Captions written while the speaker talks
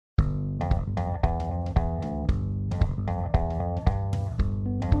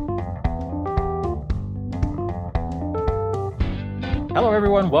Hello,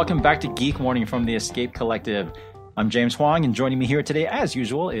 everyone. Welcome back to Geek Morning from the Escape Collective. I'm James Huang, and joining me here today, as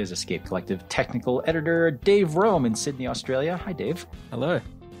usual, is Escape Collective technical editor Dave Rome in Sydney, Australia. Hi, Dave. Hello.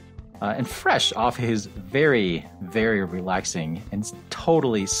 And fresh off his very, very relaxing and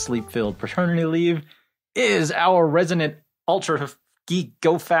totally sleep-filled paternity leave is our resident ultra geek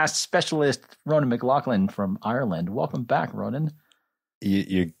go fast specialist, Ronan McLaughlin from Ireland. Welcome back, Ronan.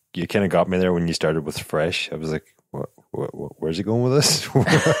 You kind of got me there when you started with fresh. I was like, where's he going with this?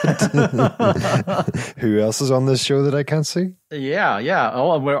 Who else is on this show that I can't see? Yeah.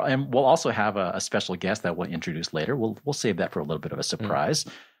 Oh, and we'll also have a special guest that we'll introduce later. We'll save that for a little bit of a surprise.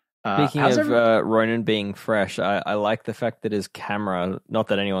 Speaking of Ronan being fresh, I like the fact that his camera, not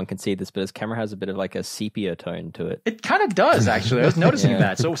that anyone can see this, but his camera has a bit of like a sepia tone to it. It kind of does, actually. I was noticing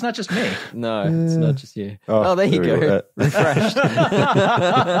that. So it's not just me. No, it's not just you. Oh, there you go. Refreshed.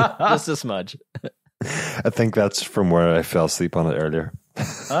 Just a smudge. I think that's from where I fell asleep on it earlier.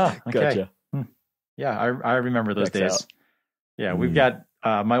 Oh, okay. Gotcha. Yeah, I remember those days. Out. Yeah, we've got,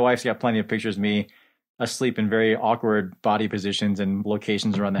 my wife's got plenty of pictures of me asleep in very awkward body positions and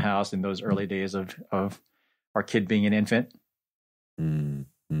locations around the house in those early days of our kid being an infant.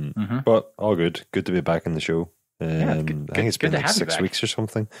 But all good. Good to be back in the show. I think it's been like 6 weeks or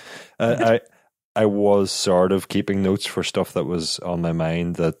something. I was sort of keeping notes for stuff that was on my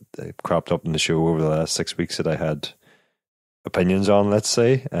mind that cropped up in the show over the last 6 weeks that I had opinions on, let's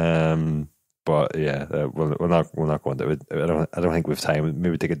say. But yeah, we're not going to it. I don't think we have time.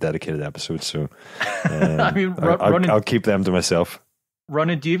 Maybe take a dedicated episode. So I mean, I'll keep them to myself.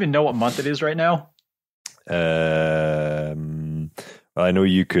 Ronan, do you even know what month it is right now? Well, I know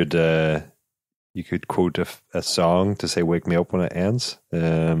you could quote a song to say "Wake me up when it ends,"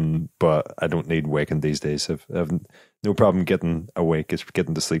 but I don't need waking these days. I've no problem getting awake. It's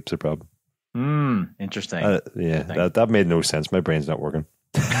getting to sleep's the problem. Interesting. That made no sense. My brain's not working.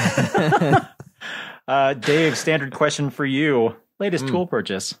 Dave, standard question for you. Latest tool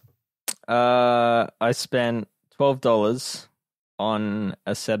purchase. I spent $12 on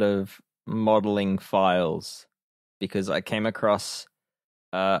a set of modeling files because I came across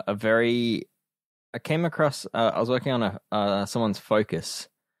I was working on someone's Focus,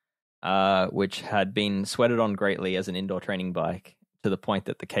 which had been sweated on greatly as an indoor training bike to the point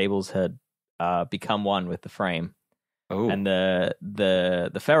that the cables had become one with the frame. Oh. And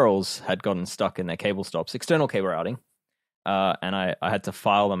the ferrules had gotten stuck in their cable stops, external cable routing, and I had to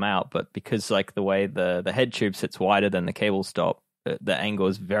file them out. But because like the way the head tube sits wider than the cable stop, the angle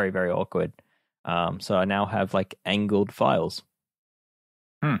is very, very awkward. So I now have like angled files.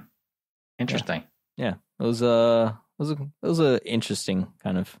 Interesting. Yeah, it was a interesting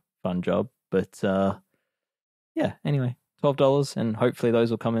kind of fun job. But yeah, anyway, $12, and hopefully those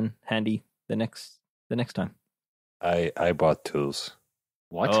will come in handy the next time. I bought tools.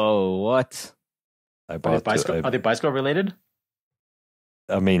 What? Oh, what? Are they bicycle related?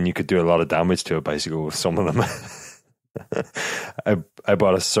 I mean, you could do a lot of damage to a bicycle with some of them. I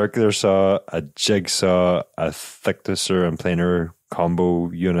bought a circular saw, a jigsaw, a thicknesser and planer combo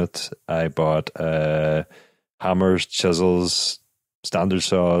unit. I bought hammers, chisels, standard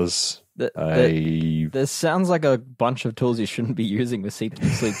saws. This sounds like a bunch of tools you shouldn't be using with sleep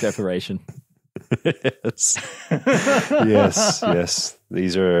deprivation. yes.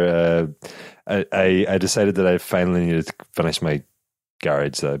 These are. I decided that I finally needed to finish my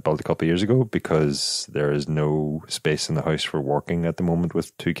garage that I built a couple of years ago because there is no space in the house for working at the moment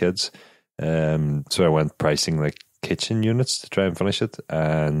with two kids. So I went pricing like kitchen units to try and finish it,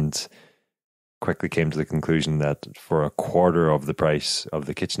 and quickly came to the conclusion that for a quarter of the price of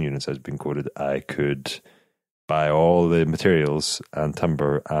the kitchen units has been quoted, I could buy all the materials and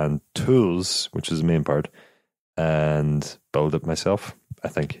timber and tools, which is the main part, and build it myself, I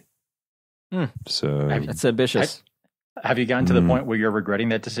think. So that's ambitious. Have you gotten to the point where you're regretting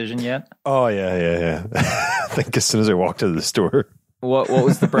that decision yet? Oh, yeah. I think as soon as I walked out of the store. What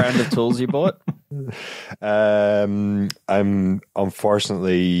was the brand of tools you bought? I'm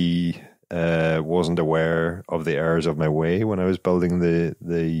unfortunately wasn't aware of the errors of my way when I was building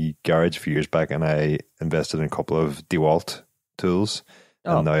the garage a few years back, and I invested in a couple of DeWalt tools,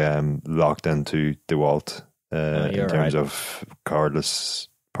 and now I'm locked into DeWalt in terms of cordless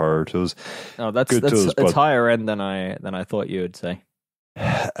power tools. Oh, that's tools, it's higher end than I thought you would say.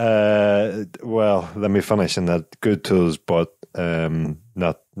 Well, let me finish in that good tools, but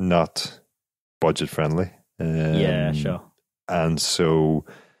not budget friendly. Yeah, sure. And so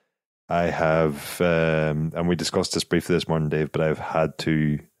I have, and we discussed this briefly this morning, Dave, but I've had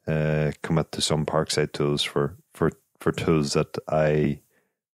to commit to some Parkside tools for tools that I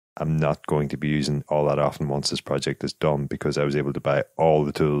I'm not going to be using all that often once this project is done, because I was able to buy all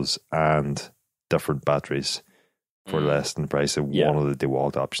the tools and different batteries for less than the price of one of the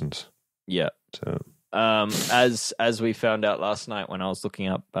DeWalt options. Yeah. So, as we found out last night when I was looking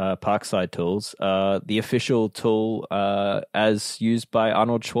up Parkside tools, the official tool as used by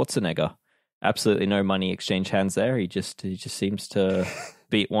Arnold Schwarzenegger. Absolutely no money exchange hands there. He just seems to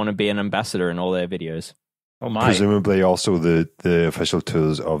want to be an ambassador in all their videos. Oh my! Presumably also the official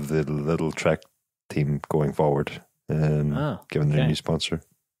tools of the Little Trek team going forward, given their new sponsor.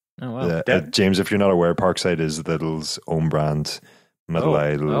 Oh wow! James, if you're not aware, Parkside is Little's own brand, middle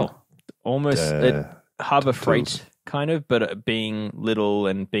aisle, almost Harbor Freight kind of, but being Little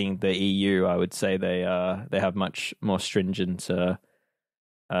and being the EU, I would say they have much more stringent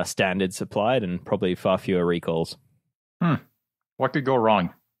standards applied and probably far fewer recalls. What could go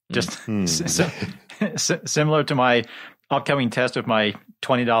wrong? Just similar to my upcoming test of my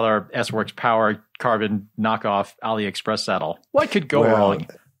 $20 S-Works Power Carbon knockoff AliExpress saddle. What could go wrong?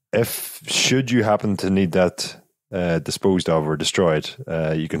 Should you happen to need that disposed of or destroyed,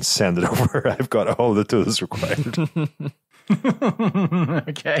 you can send it over. I've got all the tools required.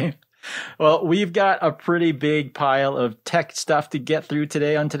 Okay. Well, we've got a pretty big pile of tech stuff to get through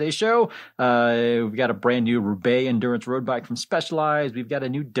today on today's show. We've got a brand new Roubaix endurance road bike from Specialized. We've got a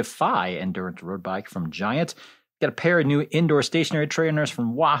new Defy endurance road bike from Giant. We've got a pair of new indoor stationary trainers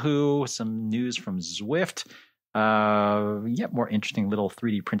from Wahoo. Some news from Zwift. More interesting little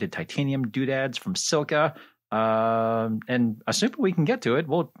 3D printed titanium doodads from Silca. And assuming we can get to it,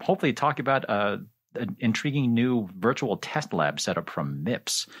 we'll hopefully talk about an intriguing new virtual test lab setup from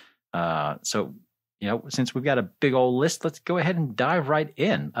MIPS. So, since we've got a big old list, let's go ahead and dive right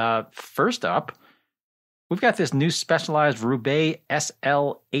in. First up, we've got this new Specialized Roubaix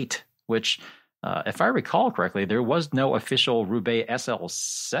SL8, which, if I recall correctly, there was no official Roubaix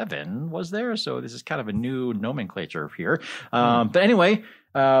SL7, was there? So this is kind of a new nomenclature here. But anyway,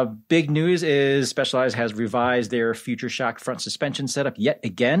 big news is Specialized has revised their Future Shock front suspension setup yet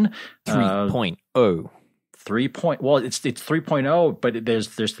again. 3.0. Well, it's 3.0, but there's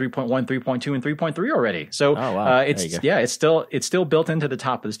 3.1, 3.2, and 3.3 already. So it's still built into the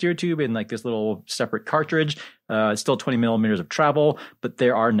top of the steer tube in like this little separate cartridge. It's still 20 millimeters of travel, but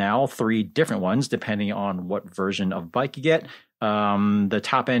there are now 3 different ones depending on what version of bike you get. The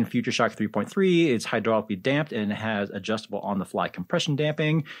top end Future Shock 3.3 is hydraulically damped and has adjustable on the fly compression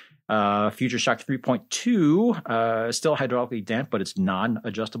damping. Future Shock 3.2 is still hydraulically damped, but it's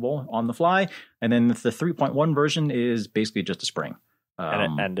non-adjustable on the fly. And then the 3.1 version is basically just a spring.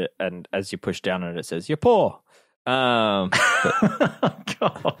 And as you push down on it, it says you're poor. Oh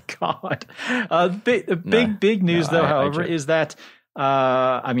God! Big news though. However, is that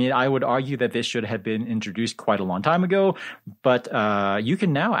I would argue that this should have been introduced quite a long time ago, but you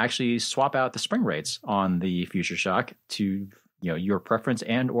can now actually swap out the spring rates on the Future Shock to your preference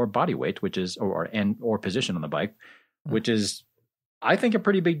and or body weight, which is or position on the bike, which is I think a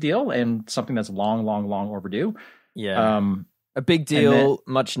pretty big deal and something that's long overdue. Yeah, a big deal,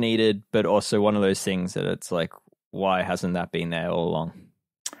 much needed, but also one of those things that it's like, why hasn't that been there all along?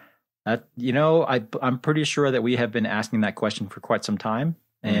 I'm pretty sure that we have been asking that question for quite some time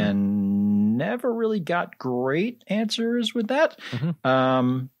and never really got great answers with that.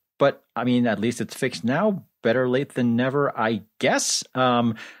 But at least it's fixed now. Better late than never, I guess.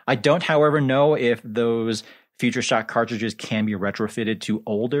 I don't, however, know if those Future Shock cartridges can be retrofitted to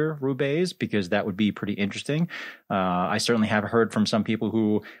older Roubaix, because that would be pretty interesting. I certainly have heard from some people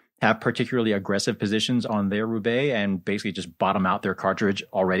who have particularly aggressive positions on their Roubaix and basically just bottom out their cartridge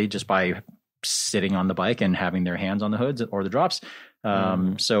already just by sitting on the bike and having their hands on the hoods or the drops.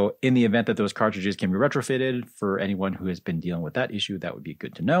 So in the event that those cartridges can be retrofitted, for anyone who has been dealing with that issue, that would be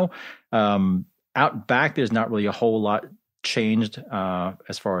good to know. Out back, there's not really a whole lot changed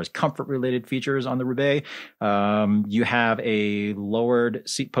as far as comfort related features on the Roubaix. You have a lowered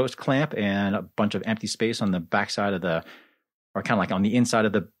seat post clamp and a bunch of empty space on the backside of or kind of like on the inside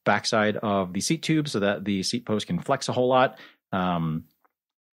of the backside of the seat tube so that the seat post can flex a whole lot.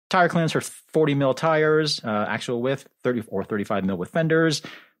 Tire clearance for 40 mil tires, actual width 30 or 35 mil with fenders.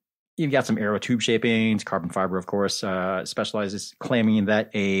 You've got some aero tube shapings, carbon fiber, of course. Specialized is claiming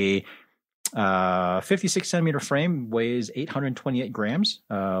that a 56 centimeter frame weighs 828 grams,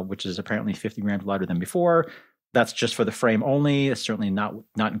 which is apparently 50 grams lighter than before. That's just for the frame only. It's certainly not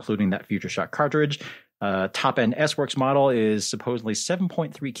including that Future Shock cartridge. Top end S-Works model is supposedly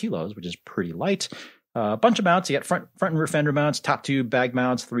 7.3 kilos, which is pretty light. A bunch of mounts. You got front and rear fender mounts, top tube, bag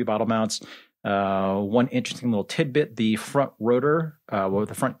mounts, 3 bottle mounts. One interesting little tidbit, the front rotor,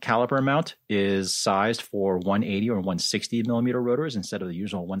 the front caliper mount is sized for 180 or 160 millimeter rotors instead of the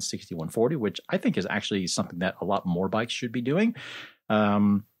usual 160, 140, which I think is actually something that a lot more bikes should be doing.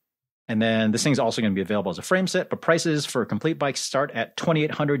 And then this thing's also going to be available as a frame set, but prices for complete bikes start at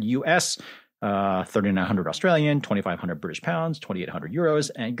 2,800 US, 3,900 Australian, 2,500 British pounds, 2,800 euros,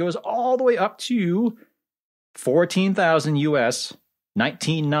 and goes all the way up to 14,000 US,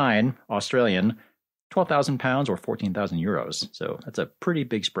 19,900 Australian, 12,000 pounds or 14,000 euros. So that's a pretty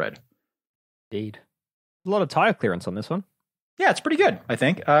big spread. Indeed. A lot of tire clearance on this one. Yeah, it's pretty good, I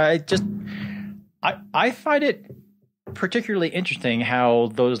think. I find it particularly interesting how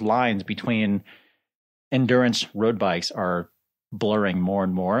those lines between endurance road bikes are blurring more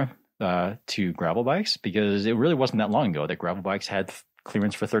and more to gravel bikes, because it really wasn't that long ago that gravel bikes had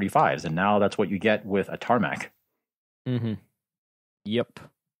clearance for 35s, and now that's what you get with a tarmac. Mm-hmm. Yep.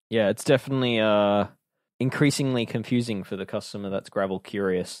 Yeah, it's definitely increasingly confusing for the customer that's gravel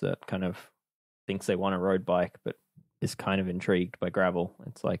curious, that kind of thinks they want a road bike but is kind of intrigued by gravel.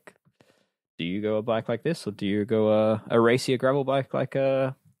 It's like, do you go a bike like this, or do you go a racier gravel bike like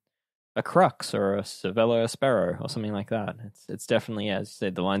a Crux or a Cervelo Aspero or something like that? It's definitely, as you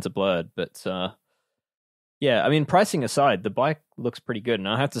said, the lines are blurred, but yeah, I mean, pricing aside, the bike looks pretty good, and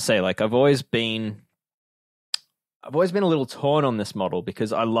I have to say, like, I've always been a little torn on this model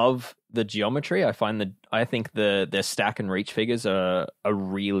because I love the geometry. I think their stack and reach figures are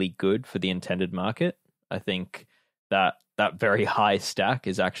really good for the intended market. I think that very high stack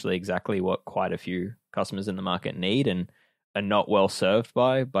is actually exactly what quite a few customers in the market need and are not well served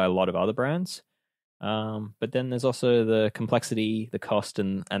by a lot of other brands. But then there's also the complexity, the cost,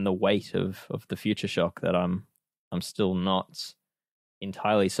 and the weight of the Future Shock that I'm still not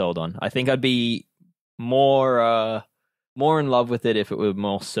entirely sold on. I think I'd be more in love with it if it were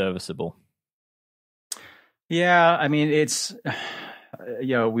more serviceable. Yeah, I mean, it's,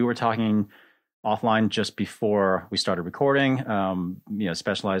 we were talking offline just before we started recording.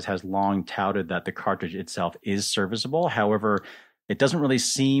 Specialized has long touted that the cartridge itself is serviceable. However, it doesn't really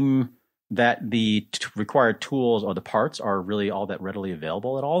seem that the required tools or the parts are really all that readily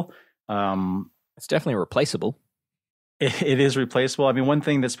available at all. It's definitely replaceable. It is replaceable. I mean, one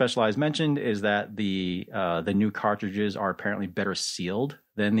thing that Specialized mentioned is that the new cartridges are apparently better sealed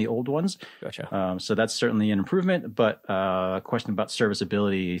than the old ones. Gotcha. So that's certainly an improvement, but a question about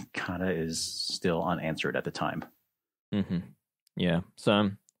serviceability kind of is still unanswered at the time. Mm-hmm. Yeah. So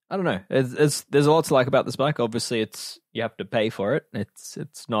I don't know. There's a lot to like about this bike. Obviously, you have to pay for it. It's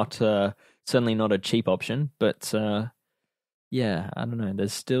not certainly not a cheap option, but yeah, I don't know.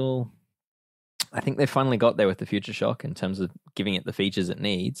 There's still, I think they finally got there with the Future Shock in terms of giving it the features it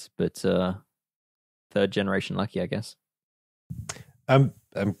needs, but third generation lucky, I guess. I'm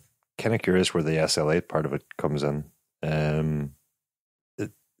kind of curious where the SL8 part of it comes in.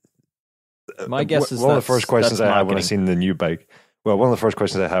 My guess is one of the first questions I had when I marketing. seen the new bike. Well, one of the first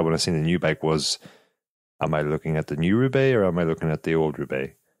questions I had when I seen the new bike was, am I looking at the new Roubaix or am I looking at the old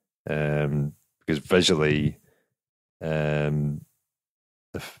Roubaix? Because visually, I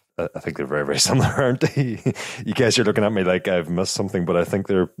think they're very, very similar, aren't they? You guys are looking at me like I've missed something, but I think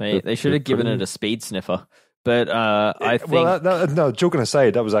they should have given it a speed sniffer. But I think... Well, no, joking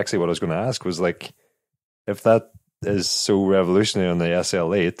aside, that was actually what I was going to ask, was like, if that is so revolutionary on the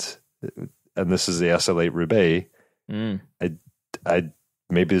SL8, and this is the SL8 Roubaix, I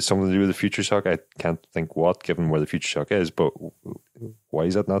maybe it's something to do with the Future Shock. I can't think what, given where the Future Shock is, but why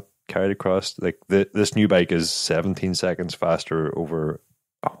is that not carried across? Like, this new bike is 17 seconds faster over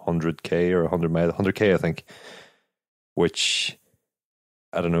 100k or 100 miles, 100k, I think, which,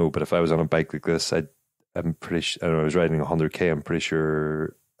 I don't know, but if I was on a bike like this, I'm pretty sure, I don't know, I was riding 100k, I'm pretty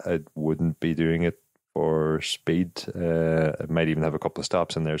sure I wouldn't be doing it for speed. It might even have a couple of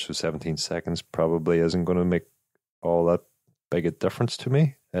stops in there, so 17 seconds probably isn't going to make all that big a difference to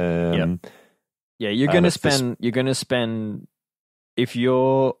me. Yeah, you're going to spend, if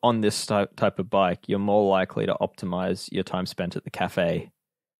you're on this type of bike, you're more likely to optimize your time spent at the cafe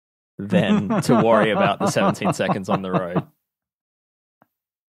than to worry about the 17 seconds on the road.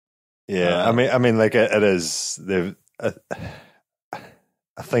 Yeah, I mean, like it is. I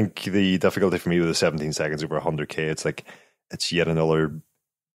think the difficulty for me with the 17 seconds over 100k, it's like it's yet another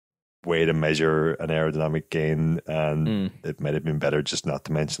way to measure an aerodynamic gain, and it might have been better just not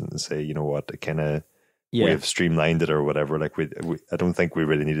to mention it and say, you know what, it kind of we've streamlined it or whatever. Like I don't think we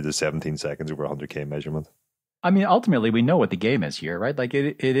really needed the 17 seconds over 100k measurement. I mean, ultimately, we know what the game is here, right? Like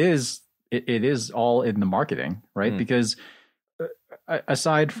it is all in the marketing, right? Because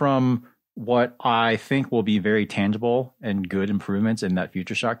aside from what I think will be very tangible and good improvements in that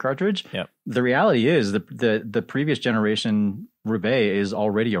Future Shock cartridge. Yep. The reality is the previous generation Roubaix is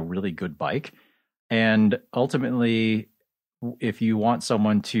already a really good bike. And ultimately, if you want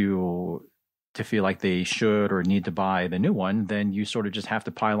someone to feel like they should or need to buy the new one, then you sort of just have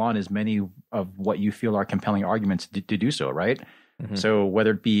to pile on as many of what you feel are compelling arguments to do so, right? Mm-hmm. So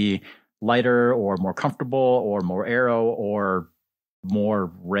whether it be lighter or more comfortable or more aero or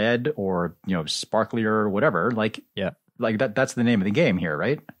more red or, you know, sparklier or whatever, like that's the name of the game here,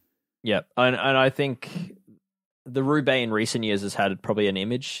 right? Yeah. And I think the Roubaix in recent years has had probably an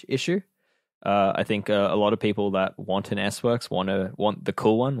image issue. I think a lot of people that want an S-Works want the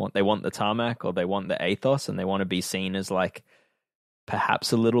cool one, they want the tarmac or they want the ethos, and they want to be seen as like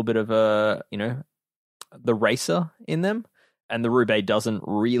perhaps a little bit of a, you know, the racer in them. And the Roubaix doesn't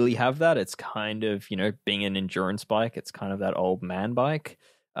really have that. It's kind of, you know, being an endurance bike, it's kind of that old man bike.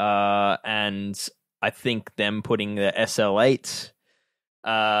 And I think them putting the SL8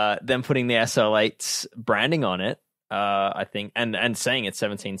 branding on it, I think, and saying it's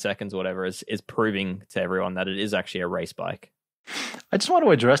 17 seconds or whatever is proving to everyone that it is actually a race bike. I just want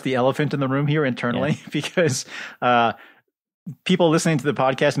to address the elephant in the room here internally because people listening to the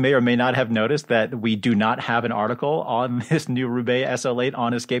podcast may or may not have noticed that we do not have an article on this new Roubaix SL8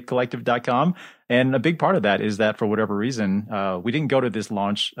 on escapecollective.com. And a big part of that is that for whatever reason, we didn't go to this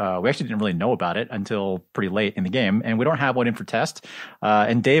launch. We actually didn't really know about it until pretty late in the game, and we don't have one in for test.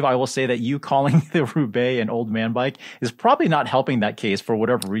 And Dave, I will say that you calling the Roubaix an old man bike is probably not helping that case for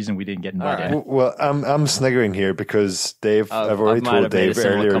whatever reason we didn't get invited. Right. Well, I'm sniggering here because Dave, I've already told Dave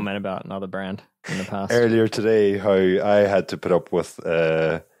earlier. Comment about another brand in the past earlier today how I had to put up with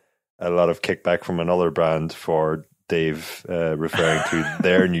a lot of kickback from another brand for Dave referring to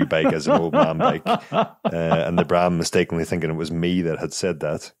their new bike as an old man bike, and the brand mistakenly thinking it was me that had said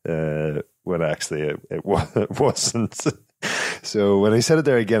that when actually it wasn't. So when he said it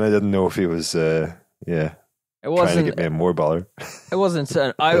there again, I didn't know if he was it wasn't trying to get me more bother. It wasn't.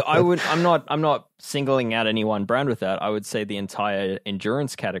 I'm not singling out any one brand with that. I would say the entire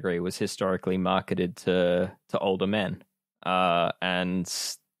endurance category was historically marketed to older men, and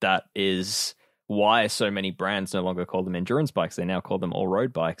that is why so many brands no longer call them endurance bikes. They now call them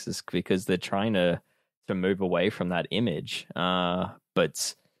all-road bikes, is because they're trying to move away from that image.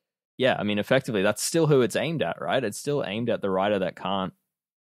 But yeah, I mean, effectively, that's still who it's aimed at, right? It's still aimed at the rider that can't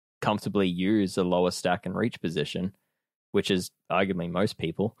comfortably use a lower stack and reach position, which is arguably most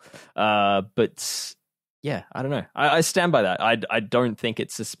people. But yeah, I don't know. I stand by that. I don't think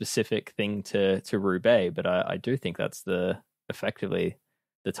it's a specific thing to Roubaix, but I do think that's effectively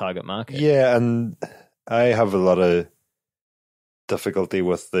the target market. Yeah, and I have a lot of difficulty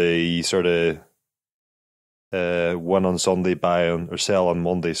with the sort of one on Sunday, buy on or sell on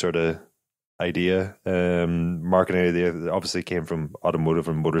Monday sort of idea. Marketing idea that obviously came from automotive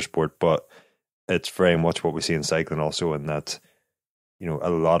and motorsport, but it's very much what we see in cycling also, in that, you know,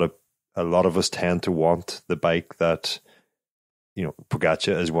 a lot of us tend to want the bike that, you know,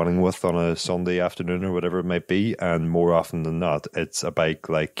 Pogačar is running with on a Sunday afternoon or whatever it might be, and more often than not, it's a bike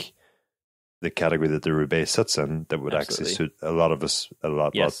like the category that the Roubaix sits in that would actually suit a lot of us a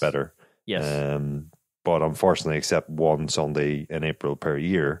lot better. Yes. But unfortunately, except one Sunday in April per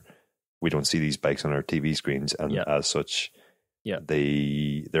year, we don't see these bikes on our TV screens, and as such,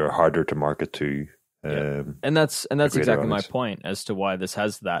 they're harder to market to. And that's exactly my point as to why this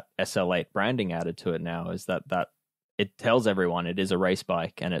has that SL8 branding added to it now, is that it tells everyone it is a race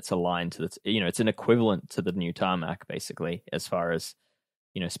bike and it's aligned to it's an equivalent to the new tarmac, basically, as far as,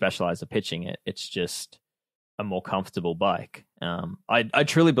 you know, Specialized are pitching it. It's just a more comfortable bike. I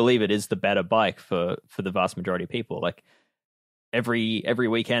truly believe it is the better bike for the vast majority of people. Like every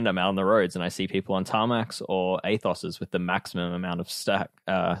weekend I'm out on the roads and I see people on tarmacs or ethoses with the maximum amount of stack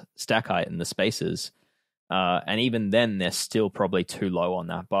height in the spaces. And even then they're still probably too low on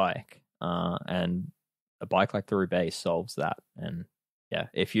that bike. And a bike like the Roubaix solves that. And yeah,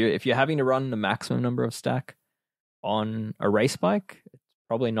 if you're having to run the maximum number of stack on a race bike, it's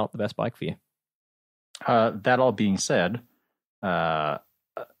probably not the best bike for you. That all being said,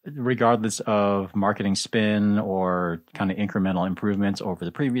 regardless of marketing spin or kind of incremental improvements over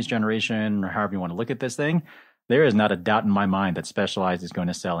the previous generation, or however you want to look at this thing, there is not a doubt in my mind that Specialized is going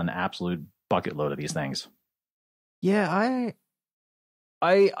to sell an absolute bucket load of these things. Yeah,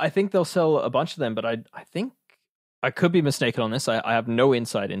 I think they'll sell a bunch of them, but I think I could be mistaken on this. I have no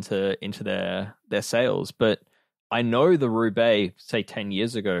insight into their sales, but I know the Roubaix, say 10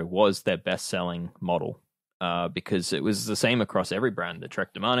 years ago, was their best-selling model, because it was the same across every brand. The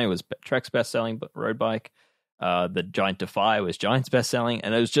Trek Domane was Trek's best-selling road bike. The Giant Defy was Giant's best selling,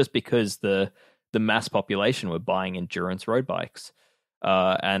 and it was just because the mass population were buying endurance road bikes,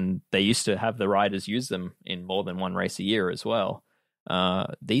 and they used to have the riders use them in more than one race a year as well.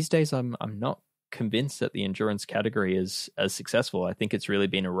 These days, I'm not convinced that the endurance category is as successful. I think it's really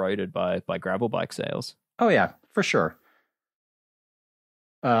been eroded by gravel bike sales. Oh yeah, for sure.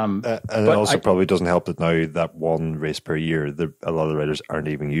 And it also probably doesn't help that now that one race per year, a lot of riders aren't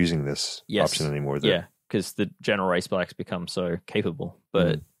even using this option anymore. Yeah, because the general race bikes become so capable.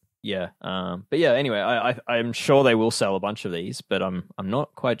 But anyway, I'm sure they will sell a bunch of these, but I'm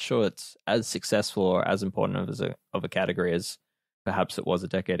not quite sure it's as successful or as important of a category as perhaps it was a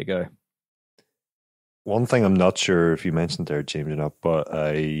decade ago. One thing I'm not sure if you mentioned there, James, or not, but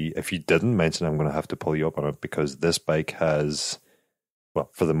if you didn't mention, I'm going to have to pull you up on it, because this bike has,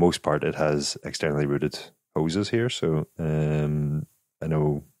 well, for the most part, it has externally routed hoses here. So I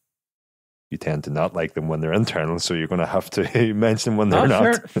know you tend to not like them when they're internal, so you're going to have to mention when they're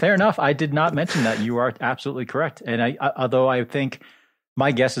not. Fair enough. I did not mention that. You are absolutely correct. And although I think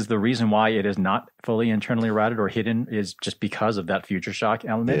my guess is the reason why it is not fully internally routed or hidden is just because of that future shock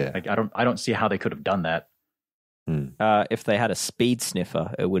element. Yeah. Like, I don't see how they could have done that. If they had a speed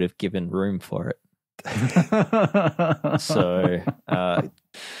sniffer, it would have given room for it. So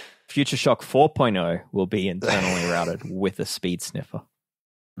Future Shock 4.0 will be internally routed with a speed sniffer.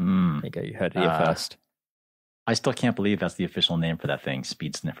 There you go. You heard it here first. I still can't believe that's the official name for that thing,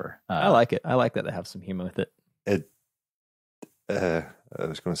 speed sniffer. I like it. I like that they have some humor with it. I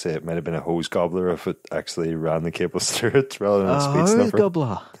was going to say it might have been a hose gobbler if it actually ran the cables through it rather than a speed sniffer. Hose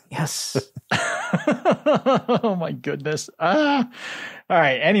gobbler. Yes. Oh my goodness. All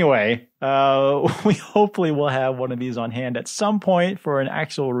right. Anyway, we hopefully will have one of these on hand at some point for an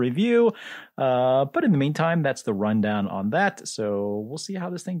actual review. But in the meantime, that's the rundown on that. So we'll see how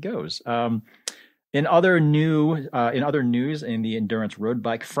this thing goes. In other news in the endurance road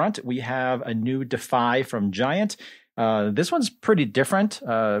bike front, we have a new Defy from Giant. This one's pretty different,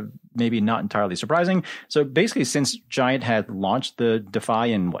 maybe not entirely surprising. So basically, since Giant had launched the Defy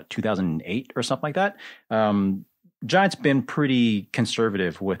in 2008 or something like that, Giant's been pretty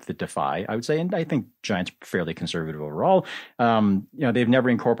conservative with the Defy, I would say, and I think Giant's fairly conservative overall. They've never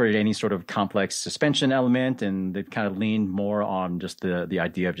incorporated any sort of complex suspension element, and they've kind of leaned more on just the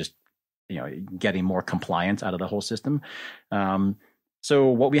idea of just getting more compliance out of the whole system. So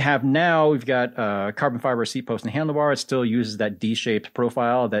what we have now, we've got carbon fiber seat post and handlebar. It still uses that D-shaped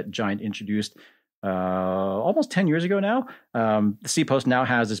profile that Giant introduced almost 10 years ago now. The seat post now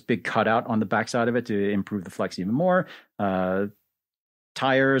has this big cutout on the backside of it to improve the flex even more.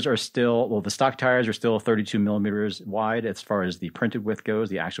 Tires are still, the stock tires are still 32 millimeters wide as far as the printed width goes.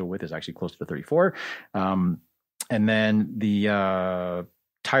 The actual width is actually close to 34. And then the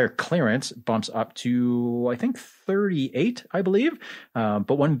tire clearance bumps up to, I think, 38, I believe. But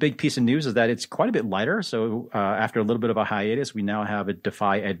one big piece of news is that it's quite a bit lighter. So after a little bit of a hiatus, we now have a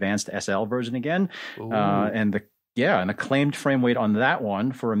Defy Advanced SL version again. And the claimed frame weight on that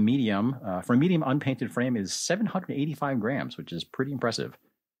one for a medium unpainted frame is 785 grams, which is pretty impressive.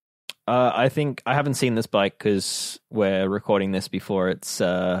 I think I haven't seen this bike because we're recording this before it's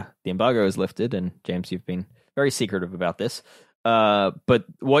the embargo is lifted. And James, you've been very secretive about this. But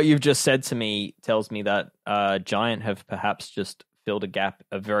what you've just said to me tells me that Giant have perhaps just filled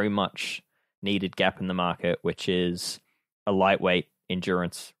a very much needed gap in the market, which is a lightweight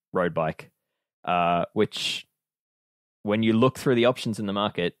endurance road bike, which when you look through the options in the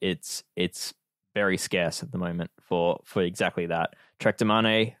market, it's very scarce at the moment for exactly that. Trek de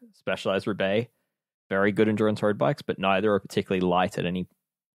Marne, Specialized Roubaix, very good endurance road bikes, but neither are particularly light at any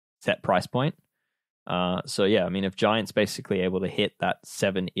set price point. If Giant's basically able to hit that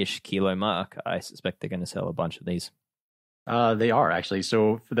 7-ish kilo mark, I suspect they're going to sell a bunch of these. They are actually.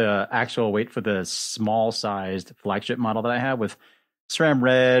 So for the actual weight for the small sized flagship model that I have with SRAM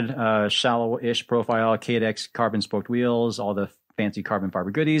red, shallow-ish profile, KDX carbon spoked wheels, all the fancy carbon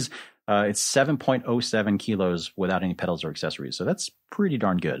fiber goodies, it's 7.07 kilos without any pedals or accessories. So that's pretty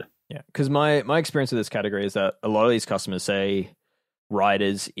darn good. Yeah, because my experience with this category is that a lot of these customers say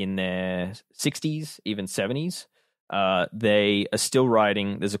riders in their 60s, even 70s, they are still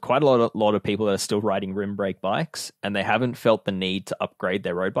riding. There's quite a lot of people that are still riding rim brake bikes, and they haven't felt the need to upgrade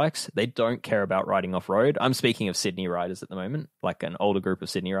their road bikes. They don't care about riding off road. I'm speaking of Sydney riders at the moment, like an older group of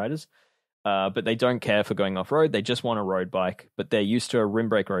Sydney riders. But they don't care for going off road. They just want a road bike, but they're used to a rim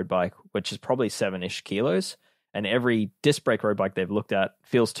brake road bike, which is probably 7-ish kilos. And every disc brake road bike they've looked at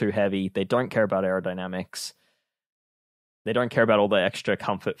feels too heavy. They don't care about aerodynamics. They don't care about all the extra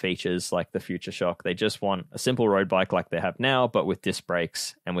comfort features like the Future Shock. They just want a simple road bike like they have now, but with disc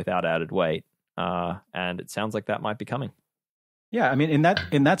brakes and without added weight. and it sounds like that might be coming. Yeah, I mean, in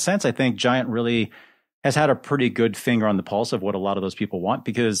that sense, I think Giant really has had a pretty good finger on the pulse of what a lot of those people want,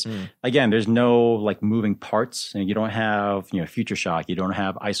 because again, there's no like moving parts, and you don't have, future shock, you don't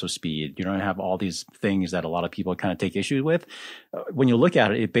have ISO speed, you don't have all these things that a lot of people kind of take issue with. When you look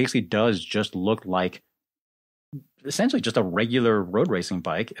at it, it basically does just look like essentially just a regular road racing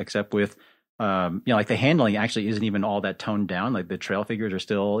bike, except with like the handling actually isn't even all that toned down. Like the trail figures are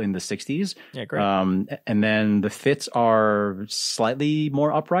still in the 60s. Yeah, great. And then the fits are slightly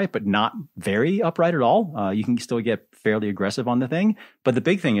more upright, but not very upright at all. You can still get fairly aggressive on the thing. But the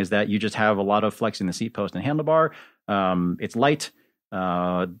big thing is that you just have a lot of flex in the seat post and handlebar. It's light.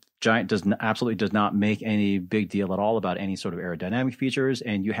 Giant absolutely does not make any big deal at all about any sort of aerodynamic features.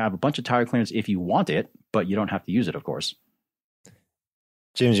 And you have a bunch of tire clearance if you want it, but you don't have to use it, of course.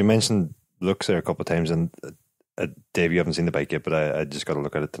 James, you mentioned looks there a couple of times, and Dave, you haven't seen the bike yet, but I just got to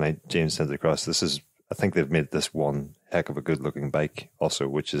look at it tonight. James sent it across. I think they've made this one heck of a good looking bike also,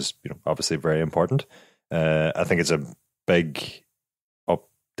 which is obviously very important. I think it's a big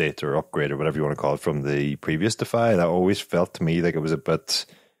update or upgrade or whatever you want to call it from the previous Defy. That always felt to me like it was a bit,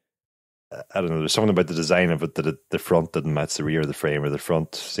 I don't know, there's something about the design of it that the front didn't match the rear of the frame, or the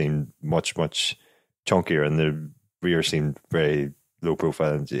front seemed much chunkier and the rear seemed very low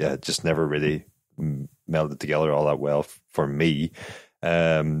profile, and it just never really melded together all that well for me.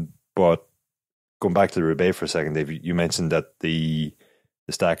 But going back to the Roubaix for a second, Dave, you mentioned that the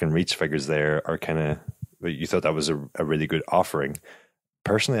stack and reach figures there are kind of, you thought that was a really good offering.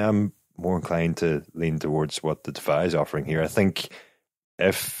 Personally, I'm more inclined to lean towards what the Defy is offering here. I think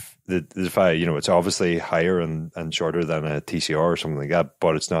if the Defy, it's obviously higher and shorter than a TCR or something like that,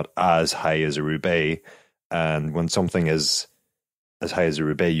 but it's not as high as a Roubaix. And when something is as high as a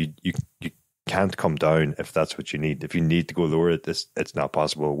Roubaix, you can't come down if that's what you need. If you need to go lower, it's not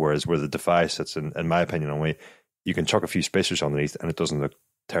possible. Whereas where the Defy sits, in my opinion, only you can chuck a few spacers underneath, and it doesn't look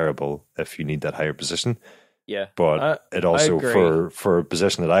terrible if you need that higher position. Yeah, but it also for a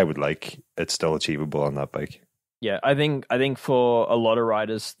position that I would like, it's still achievable on that bike. Yeah, I think for a lot of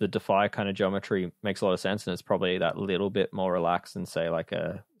riders, the Defy kind of geometry makes a lot of sense, and it's probably that little bit more relaxed than say like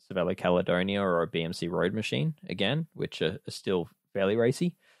a Cervelo Caledonia or a BMC Road Machine again, which are still fairly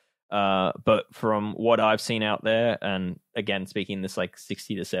racy. But from what I've seen out there, and again speaking this like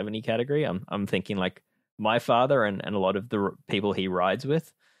 60 to 70 category, I'm thinking like my father and a lot of the people he rides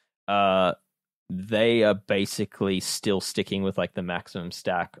with, they are basically still sticking with like the maximum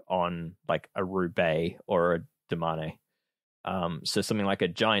stack on like a Roubaix or a Demane. So something like a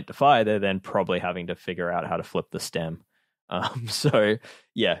Giant Defy, they're then probably having to figure out how to flip the stem. So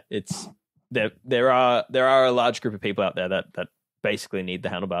yeah, it's there are a large group of people out there that basically need the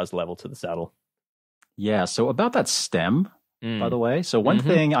handlebars level to the saddle. Yeah, so about that stem, by the way. So one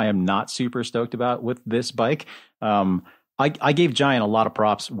thing I am not super stoked about with this bike, I gave Giant a lot of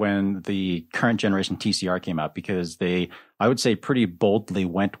props when the current generation TCR came out, because they, I would say, pretty boldly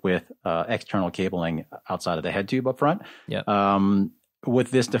went with external cabling outside of the head tube up front. Yeah.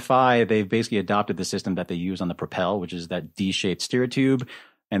 With this Defy, they've basically adopted the system that they use on the Propel, which is that D-shaped steer tube,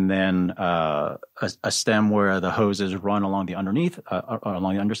 and then a stem where the hoses run along the underneath,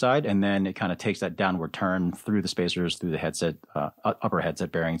 along the underside, and then it kind of takes that downward turn through the spacers, through the headset, upper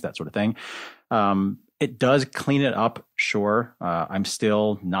headset bearings, that sort of thing. It does clean it up, sure. I'm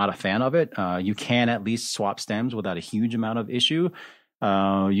still not a fan of it. You can at least swap stems without a huge amount of issue.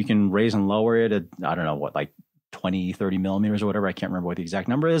 You can raise and lower it at, I don't know what, like 20, 30 millimeters or whatever. I can't remember what the exact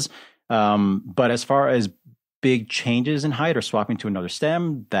number is. But as far as big changes in height or swapping to another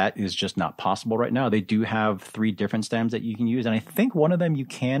stem, that is just not possible right now. They do have 3 different stems that you can use, and I think one of them you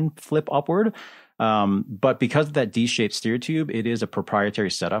can flip upward. But because of that D-shaped steer tube, it is a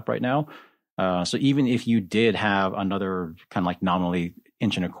proprietary setup right now. So even if you did have another kind of like nominally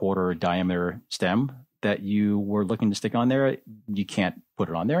 1.25 inch diameter stem that you were looking to stick on there, you can't put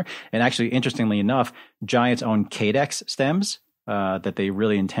it on there. And actually, interestingly enough, Giant's own Cadex stems that they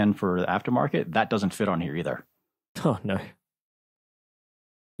really intend for the aftermarket, that doesn't fit on here either. Oh, no.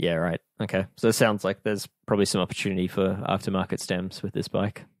 Yeah, right. Okay. So it sounds like there's probably some opportunity for aftermarket stems with this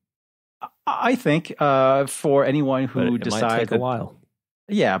bike. I think for anyone who decides... might take a while.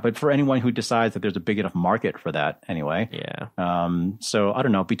 Yeah, but for anyone who decides that there's a big enough market for that anyway. Yeah. So I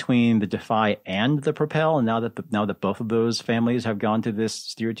don't know, between the Defy and the Propel, and now that both of those families have gone to this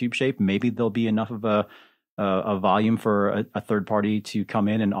steer tube shape, maybe there'll be enough of a volume for a third party to come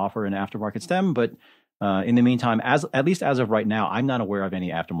in and offer an aftermarket stem. But in the meantime, at least as of right now, I'm not aware of any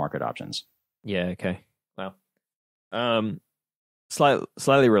aftermarket options. Yeah. Okay. Well,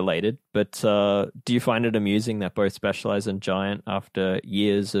 slightly related, but do you find it amusing that both Specialized and Giant, after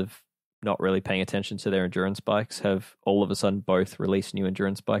years of not really paying attention to their endurance bikes have all of a sudden both released new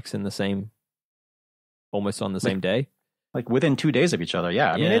endurance bikes in the same, almost on the same day. Like within 2 days of each other.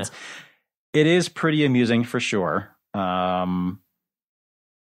 Yeah. I mean, it is pretty amusing for sure. It's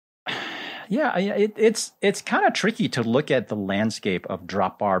kind of tricky to look at the landscape of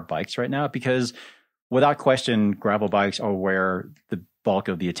drop bar bikes right now, because without question, gravel bikes are where the bulk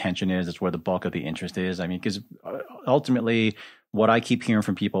of the attention is. It's where the bulk of the interest is. I mean, because ultimately what I keep hearing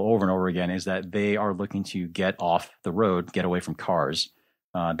from people over and over again is that they are looking to get off the road, get away from cars.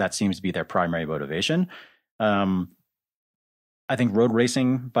 That seems to be their primary motivation. I think road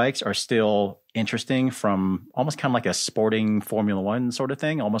racing bikes are still interesting from almost kind of like a sporting Formula One sort of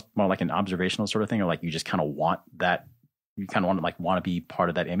thing, almost more like an observational sort of thing, or like you just kind of want that, you kind of want to be part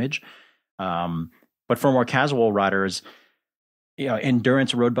of that image. But for more casual riders,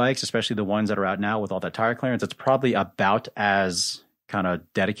 endurance road bikes, especially the ones that are out now with all that tire clearance, it's probably about as kind of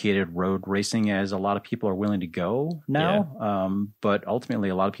dedicated road racing as a lot of people are willing to go now. Yeah. But ultimately,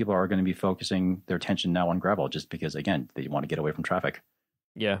 a lot of people are going to be focusing their attention now on gravel, just because, again, they want to get away from traffic.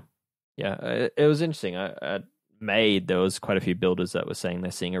 Yeah. It was interesting. At May, there was quite a few builders that were saying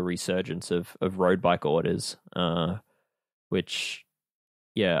they're seeing a resurgence of road bike orders, which,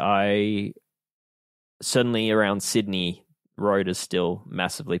 I certainly around Sydney, road is still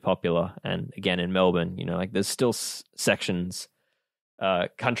massively popular. And again, in Melbourne, like there's still sections,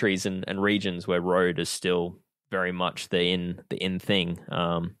 countries and regions where road is still very much the in thing.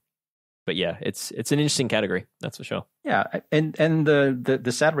 But yeah, it's an interesting category, that's for sure. Yeah, and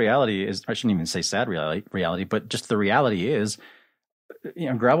the sad reality is, I shouldn't even say sad reality, but just the reality is,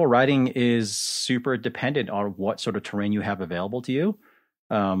 gravel riding is super dependent on what sort of terrain you have available to you.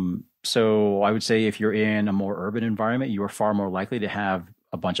 So I would say if you're in a more urban environment, you are far more likely to have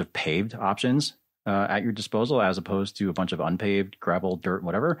a bunch of paved options at your disposal, as opposed to a bunch of unpaved gravel, dirt,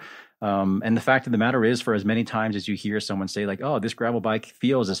 whatever. And the fact of the matter is, for as many times as you hear someone say like, oh, this gravel bike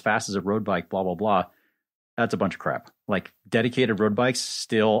feels as fast as a road bike, blah, blah, blah, that's a bunch of crap. Like, dedicated road bikes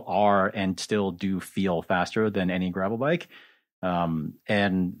still are and still do feel faster than any gravel bike.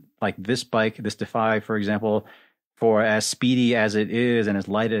 And like this bike, this Defy, for example, for as speedy as it is and as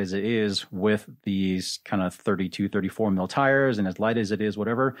light as it is with these kind of 32, 34 mil tires, and as light as it is,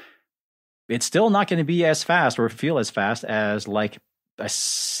 whatever, it's still not going to be as fast or feel as fast as like a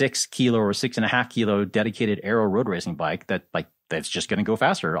 6 kilo or 6.5 kilo dedicated aero road racing bike that's just going to go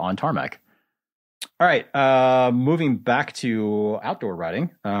faster on tarmac. All right. Moving back to outdoor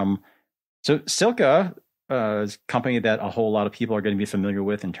riding. So Silca, is a company that a whole lot of people are going to be familiar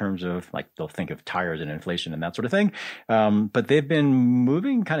with in terms of, like, they'll think of tires and inflation and that sort of thing. But they've been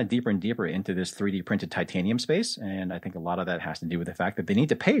moving kind of deeper and deeper into this 3D printed titanium space. And I think a lot of that has to do with the fact that they need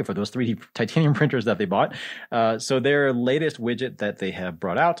to pay for those 3D titanium printers that they bought. So their latest widget that they have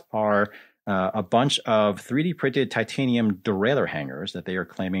brought out are a bunch of 3D printed titanium derailleur hangers that they are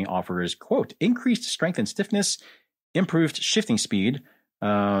claiming offers, quote, increased strength and stiffness, improved shifting speed,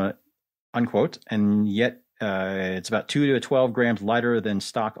 unquote, and yet it's about 2 to 12 grams lighter than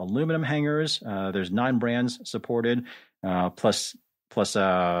stock aluminum hangers. There's 9 brands supported, plus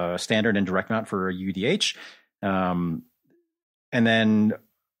standard and direct mount for UDH. And then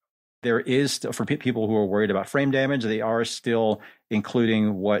there is, for people who are worried about frame damage, they are still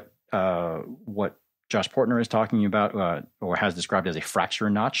including what Josh Portner is talking about, or has described as a fracture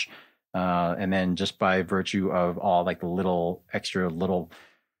notch. And then just by virtue of all like the little extra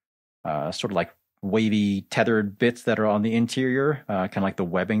sort of like wavy tethered bits that are on the interior, kind of like the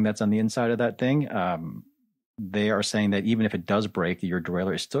webbing that's on the inside of that thing. They are saying that even if it does break, your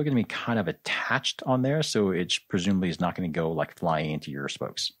derailleur is still going to be kind of attached on there. So it presumably is not going to go like flying into your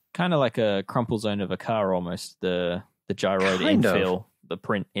spokes. Kind of like a crumple zone of a car, almost the gyro, the infill, the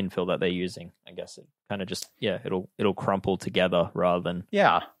print infill that they're using. I guess it kind of just, it'll crumple together rather than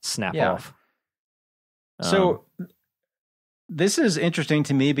snap off. So this is interesting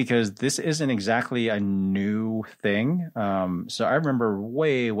to me because this isn't exactly a new thing. So I remember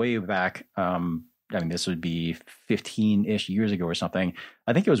way back, I mean, this would be 15-ish years ago or something.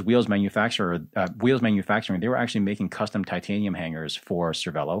 I think it was Wheels Manufacturing. They were actually making custom titanium hangers for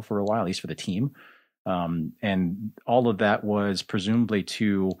Cervelo for a while, at least for the team. And all of that was presumably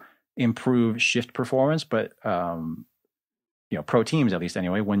to improve shift performance, but pro teams, at least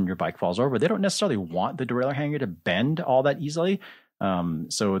anyway, when your bike falls over, they don't necessarily want the derailleur hanger to bend all that easily.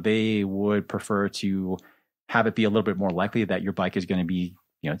 So they would prefer to have it be a little bit more likely that your bike is going to be,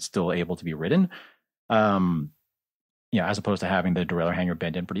 still able to be ridden. As opposed to having the derailleur hanger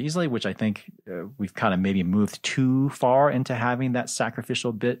bend in pretty easily, which I think we've kind of maybe moved too far into having that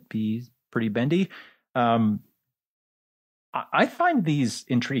sacrificial bit be pretty bendy. I find these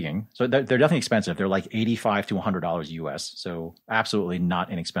intriguing. So they're definitely expensive. They're like $85 to $100 US. So absolutely not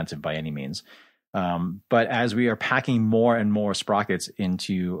inexpensive by any means. But as we are packing more and more sprockets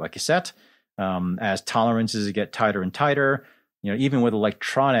into a cassette, as tolerances get tighter and tighter, even with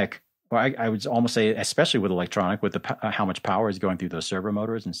electronic, or I would almost say, especially with electronic, with how much power is going through those servo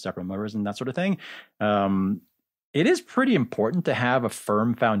motors and stepper motors and that sort of thing, it is pretty important to have a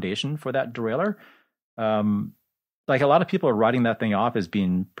firm foundation for that derailleur. Like a lot of people are writing that thing off as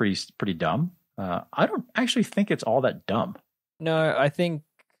being pretty dumb. I don't actually think it's all that dumb. No, I think,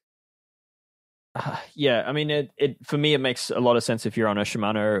 yeah. I mean, it for me, it makes a lot of sense if you're on a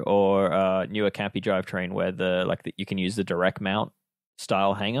Shimano or newer Campy drivetrain where you can use the direct mount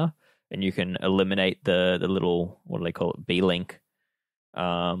style hanger and you can eliminate the little, what do they call it, B-link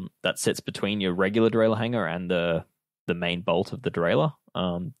that sits between your regular derailleur hanger and the main bolt of the derailleur.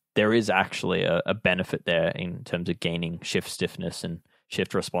 There is actually a benefit there in terms of gaining shift stiffness and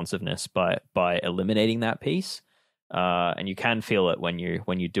shift responsiveness by eliminating that piece. And you can feel it when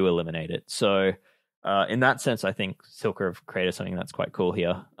you do eliminate it. So in that sense, I think Silca have created something that's quite cool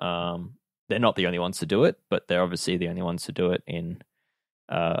here. They're not the only ones to do it, but they're obviously the only ones to do it in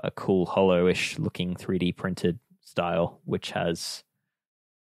a cool hollow-ish looking 3D printed style, which has,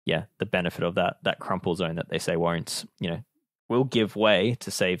 the benefit of that crumple zone that they say won't, will give way to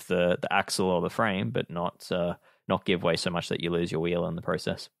save the axle or the frame, but not give way so much that you lose your wheel in the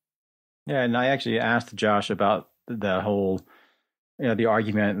process. Yeah, and I actually asked Josh about the whole, the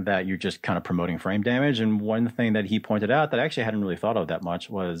argument that you're just kind of promoting frame damage. And one thing that he pointed out that I actually hadn't really thought of that much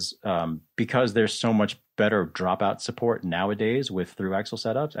was because there's so much better dropout support nowadays with through axle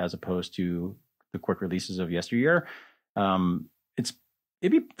setups as opposed to the quick releases of yesteryear.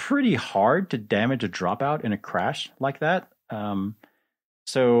 It'd be pretty hard to damage a dropout in a crash like that.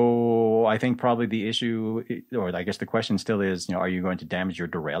 So I think probably the issue, or I guess the question still is, are you going to damage your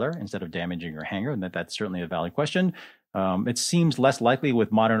derailleur instead of damaging your hanger? And that's certainly a valid question. It seems less likely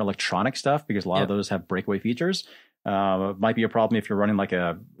with modern electronic stuff because a lot of those have breakaway features. It might be a problem if you're running like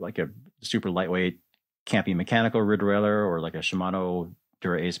a super lightweight Campy mechanical rear derailleur or like a Shimano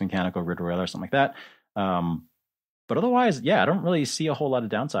Dura Ace mechanical rear derailleur or something like that. But otherwise, I don't really see a whole lot of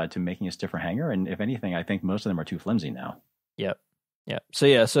downside to making a stiffer hanger. And if anything, I think most of them are too flimsy now. Yep. Yeah.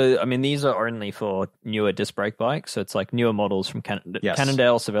 So I mean, these are only for newer disc brake bikes. So it's like newer models from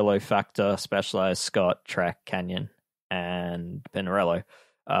Cannondale, Cervelo, Factor, Specialized, Scott, Trek, Canyon, and Pinarello.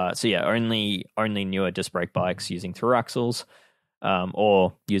 Only newer disc brake bikes using through axles,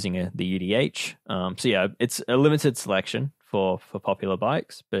 or using the UDH. It's a limited selection for popular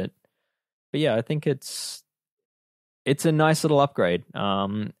bikes, but I think it's a nice little upgrade.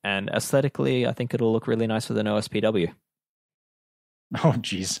 And aesthetically, I think it'll look really nice with an OSPW. Oh,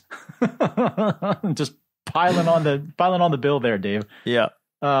 geez. Just piling on the bill there, Dave. Yeah.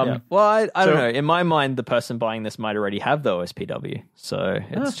 Well, I don't know. In my mind, the person buying this might already have the OSPW, so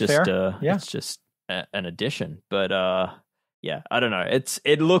it's just it's just an addition. But I don't know.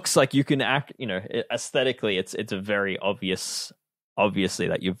 It looks like you can act. Aesthetically, it's a very obviously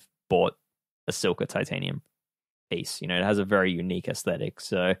that you've bought a Silca titanium piece. It has a very unique aesthetic.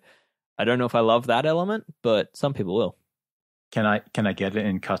 So I don't know if I love that element, but some people will. Can I get it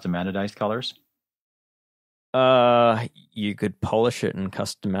in custom anodized colors? You could polish it and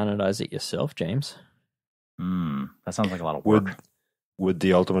custom anodize it yourself, James. That sounds like a lot of work. Would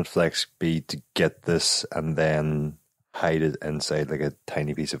the ultimate flex be to get this and then hide it inside like a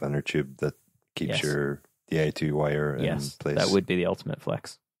tiny piece of inner tube that keeps the A2 wire in place? That would be the ultimate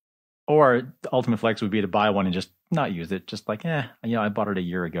flex. Or the ultimate flex would be to buy one and just not use it. Just like, I bought it a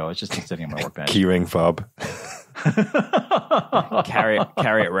year ago. It's just sitting on my workbench. Keyring fob. carry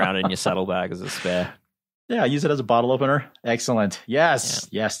it around in your saddlebag as a spare. Yeah, use it as a bottle opener. Excellent. Yes.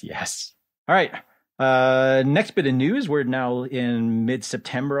 All right. Next bit of news. We're now in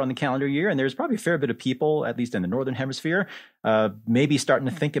mid-September on the calendar year, and there's probably a fair bit of people, at least in the Northern Hemisphere, maybe starting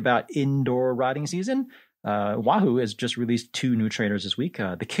to think about indoor riding season. Wahoo has just released 2 new trainers this week,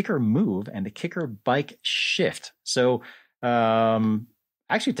 the Kicker Move and the Kicker Bike Shift. So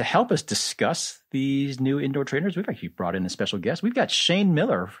actually, to help us discuss these new indoor trainers, we've actually brought in a special guest. We've got Shane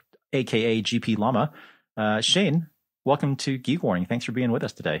Miller, a.k.a. GP Llama. Shane, welcome to Geek Warning. Thanks for being with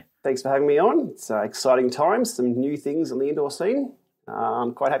us today. Thanks for having me on. It's exciting times, some new things on the indoor scene.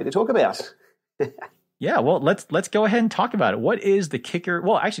 I'm quite happy to talk about. Yeah, well, let's go ahead and talk about it. What is the Kicker?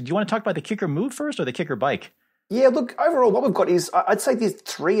 Well, actually, do you want to talk about the Kicker Move first or the Kicker Bike? Yeah, look, overall, what we've got is, I'd say there's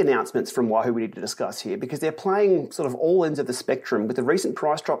 3 announcements from Wahoo we need to discuss here because they're playing sort of all ends of the spectrum. With the recent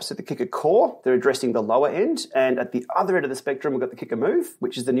price drops to the Kicker Core, they're addressing the lower end. And at the other end of the spectrum, we've got the Kicker Move,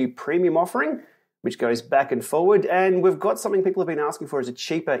 which is the new premium offering, which goes back and forward. And we've got something people have been asking for as a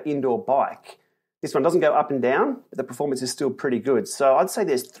cheaper indoor bike. This one doesn't go up and down, but the performance is still pretty good. So I'd say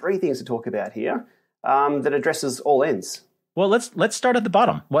there's three things to talk about here that addresses all ends. Well, let's start at the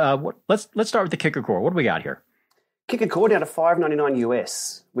bottom. Let's start with the kicker core. What do we got here? Kicker core down to $599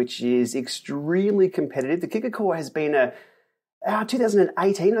 US, which is extremely competitive. The kicker core has been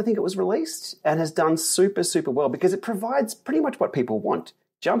 2018, I think it was released, and has done super, super well because it provides pretty much what people want.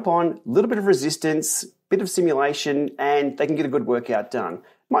 Jump on, a little bit of resistance, bit of simulation, and they can get a good workout done.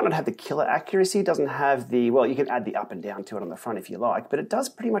 Might not have the killer accuracy, doesn't have you can add the up and down to it on the front if you like, but it does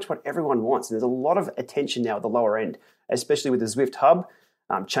pretty much what everyone wants. And there's a lot of attention now at the lower end, especially with the Zwift Hub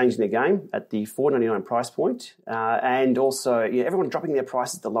changing their game at the $499 price point. And also, everyone dropping their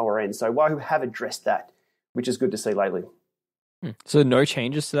prices at the lower end. So Wahoo have addressed that, which is good to see lately. So no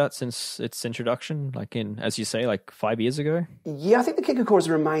changes to that since its introduction, as you say, 5 years ago? Yeah, I think the kicker cores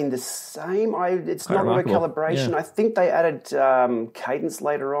remain the same. It's not a calibration. Yeah. I think they added cadence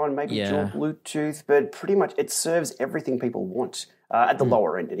later on, maybe dual Bluetooth, but pretty much it serves everything people want at the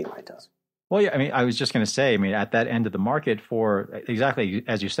lower end anyway, it does. Well, yeah, I was just going to say, at that end of the market for exactly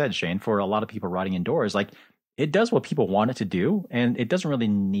as you said, Shane, for a lot of people riding indoors, it does what people want it to do, and it doesn't really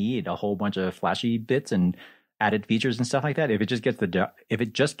need a whole bunch of flashy bits and added features and stuff like that. If it just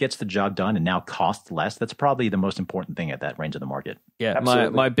gets the job done and now costs less, that's probably the most important thing at that range of the market. Yeah,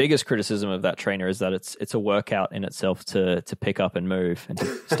 my biggest criticism of that trainer is that it's a workout in itself to pick up and move and to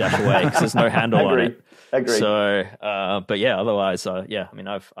stash away because there's no handle on it. Agreed. So, but yeah, otherwise,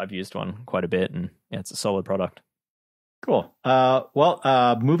 I've used one quite a bit, and it's a solid product. Cool.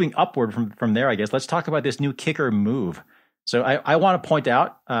 Moving upward from there, I guess let's talk about this new kicker move. So I want to point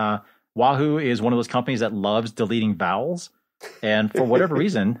out. Wahoo is one of those companies that loves deleting vowels. And for whatever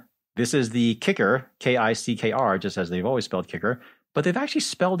reason, this is the kicker, Kickr, just as they've always spelled kicker. But they've actually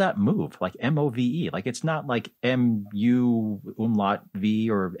spelled that move, like MOVE. It's not like MU umlaut V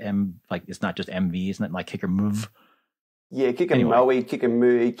or M, it's not just MV. It's not like kicker move. Yeah, kicker moe,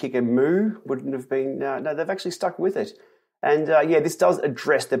 kicker moo wouldn't have been. No, they've actually stuck with it. And this does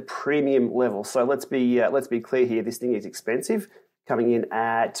address the premium level. So let's be clear here. This thing is expensive. Coming in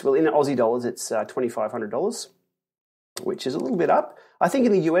at, in Aussie dollars, it's $2,500, which is a little bit up. I think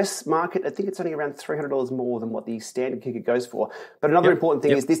in the US market, I think it's only around $300 more than what the standard kicker goes for. But another important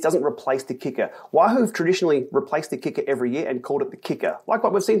thing is this doesn't replace the kicker. Wahoo have traditionally replaced the kicker every year and called it the kicker. Like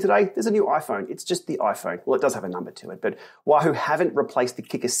what we've seen today, there's a new iPhone. It's just the iPhone. Well, it does have a number to it, but Wahoo haven't replaced the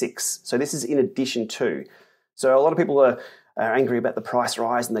Kicker 6. So this is in addition to. So a lot of people are angry about the price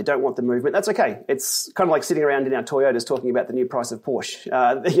rise and they don't want the movement. That's okay. It's kind of like sitting around in our Toyotas talking about the new price of Porsche.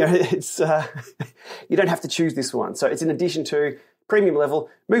 You don't have to choose this one. So it's in addition to premium level,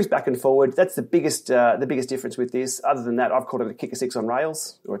 moves back and forward. That's the biggest difference with this. Other than that, I've called it a Kicker 6 on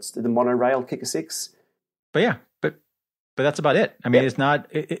rails, or it's the monorail Kicker 6. But yeah, but that's about it. It's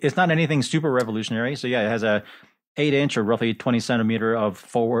not anything super revolutionary. So yeah, it has a 8-inch or roughly 20 centimeter of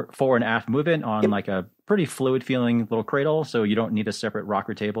fore and aft movement on a pretty fluid feeling little cradle. So you don't need a separate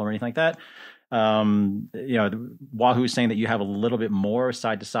rocker table or anything like that. Wahoo's saying that you have a little bit more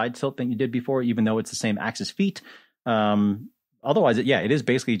side to side tilt than you did before, even though it's the same axis feet. Otherwise, it is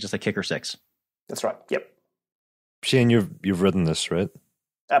basically just a Kicker 6. That's right. Yep. Shane, you've ridden this, right?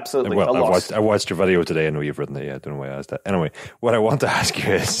 Absolutely. Well, I watched your video today. I know you've ridden it. Yeah, I don't know why I asked that. Anyway, what I want to ask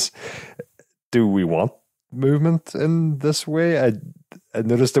you is, do we want movement in this way? I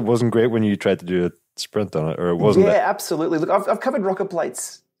noticed it wasn't great when you tried to do a sprint on it, or it wasn't. Yeah, absolutely. Look, I've covered rocker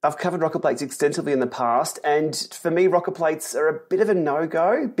plates. I've covered rocker plates extensively in the past, and for me, rocker plates are a bit of a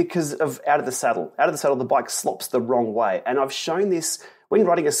no-go because of out of the saddle. Out of the saddle, the bike slops the wrong way, and I've shown this when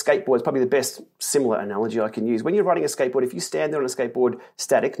riding a skateboard. It's probably the best similar analogy I can use. When you're riding a skateboard, if you stand there on a skateboard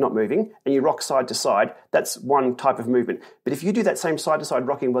static, not moving, and you rock side to side, that's one type of movement. But if you do that same side-to-side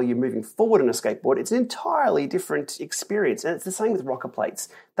rocking while you're moving forward on a skateboard, it's an entirely different experience, and it's the same with rocker plates.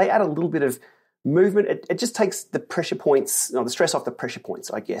 They add a little bit of movement. It just takes the pressure points, the stress off the pressure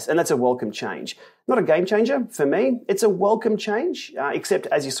points, I guess. And that's a welcome change. Not a game changer for me. It's a welcome change, except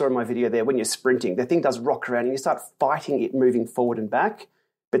as you saw in my video there, when you're sprinting, the thing does rock around and you start fighting it moving forward and back.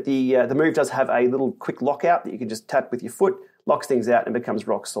 But the move does have a little quick lockout that you can just tap with your foot, locks things out and becomes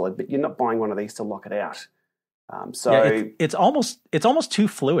rock solid. But you're not buying one of these to lock it out. It's almost too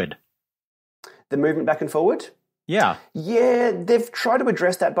fluid. The movement back and forward? Yeah. Yeah, they've tried to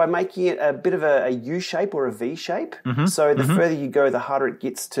address that by making it a bit of a U shape or a V shape. Mm-hmm. So the further you go, the harder it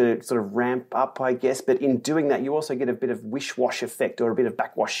gets to sort of ramp up, I guess. But in doing that, you also get a bit of wish-wash effect or a bit of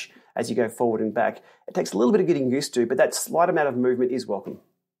backwash as you go forward and back. It takes a little bit of getting used to, but that slight amount of movement is welcome.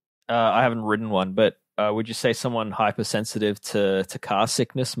 I haven't ridden one, but would you say someone hypersensitive to car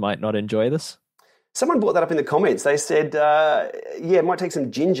sickness might not enjoy this? Someone brought that up in the comments. They said, it might take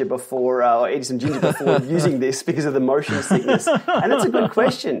some ginger before, or eat some ginger before using this because of the motion sickness. And that's a good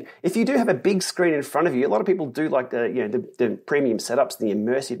question. If you do have a big screen in front of you, a lot of people do like the premium setups, the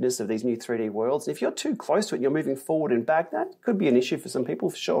immersiveness of these new 3D worlds. If you're too close to it and you're moving forward and back, that could be an issue for some people,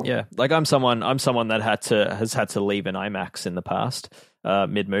 for sure. Yeah, like I'm someone that has had to leave an IMAX in the past,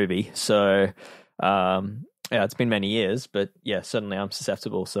 mid-movie. So, yeah, it's been many years, but yeah, certainly I'm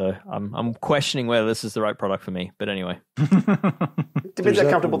susceptible. So I'm questioning whether this is the right product for me. But anyway, depends how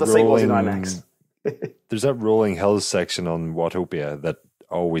comfortable the seat was in IMAX. There's that rolling hills section on Watopia that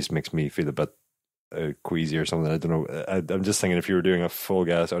always makes me feel a bit queasy or something. I don't know. I'm just thinking if you were doing a full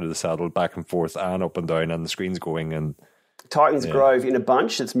gas out of the saddle, back and forth and up and down, and the screen's going and. Titans Grove in a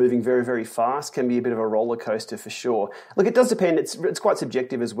bunch that's moving very, very fast can be a bit of a roller coaster for sure. Look, it does depend. It's quite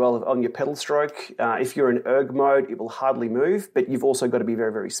subjective as well on your pedal stroke. If you're in erg mode, it will hardly move, but you've also got to be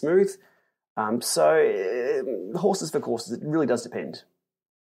very, very smooth. Horses for courses, it really does depend.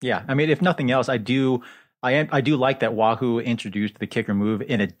 Yeah, I mean, if nothing else, I do like that Wahoo introduced the kicker move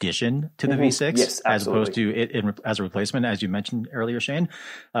in addition to the V6, yes, as opposed to it as a replacement, as you mentioned earlier, Shane.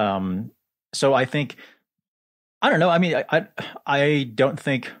 So I think. I don't know. I mean, I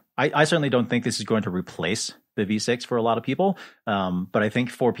certainly don't think this is going to replace the V6 for a lot of people. But I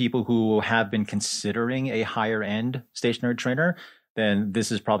think for people who have been considering a higher end stationary trainer, then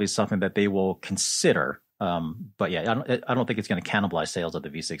this is probably something that they will consider. But yeah, I don't think it's going to cannibalize sales of the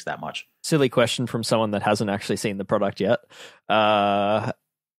V6 that much. Silly question from someone that hasn't actually seen the product yet. Can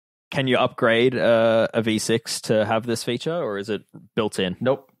you upgrade a V6 to have this feature, or is it built in?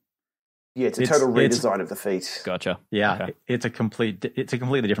 Nope. Yeah, it's a total redesign of the feet. Gotcha. Yeah, okay. It's a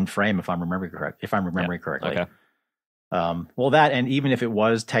completely different frame if I'm remembering correctly. Okay. Well, that, and even if it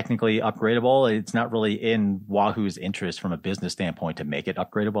was technically upgradable, it's not really in Wahoo's interest from a business standpoint to make it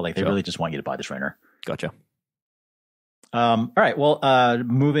upgradable. Like they really just want you to buy the trainer. Gotcha. All right. Well,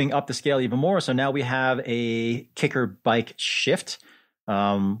 moving up the scale even more. So now we have a kicker bike shift.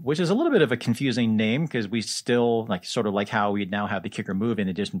 Which is a little bit of a confusing name because we still sort of like how we now have the kicker move in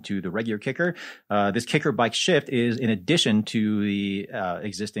addition to the regular kicker. This kicker bike shift is in addition to the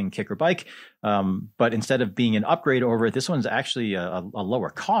existing kicker bike, but instead of being an upgrade over it, this one's actually a lower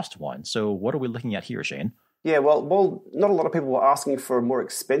cost one. So what are we looking at here, Shane? Yeah, well, not a lot of people were asking for a more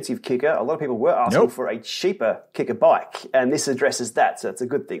expensive kicker. A lot of people were asking for a cheaper kicker bike, and this addresses that, so it's a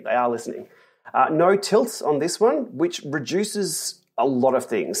good thing. They are listening. No tilts on this one, which reduces a lot of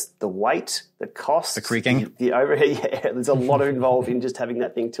things: the weight, the cost, the creaking, the overhead. Yeah, there's a lot involved in just having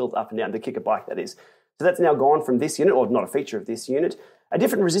that thing tilt up and down, the kicker bike, that is. So that's now gone from this unit, or not a feature of this unit. A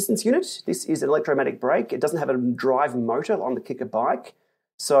different resistance unit. This is an electromatic brake. It doesn't have a drive motor on the kicker bike,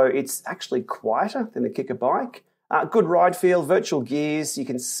 so it's actually quieter than the kicker bike. Good ride feel, virtual gears. You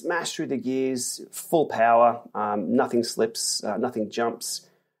can smash through the gears, full power, nothing slips, nothing jumps.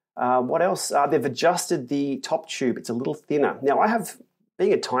 What else? They've adjusted the top tube. It's a little thinner. Now,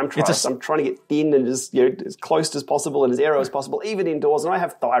 being a time trialist, I'm trying to get thin and as close as possible and as aero as possible, even indoors. And I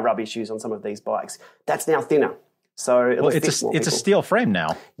have thigh rub issues on some of these bikes. That's now thinner. So it's a steel frame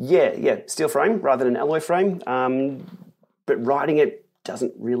now. Yeah, steel frame rather than an alloy frame. But riding it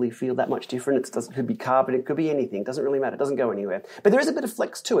doesn't really feel that much different. It could be carbon, it could be anything. It doesn't really matter. It doesn't go anywhere. But there is a bit of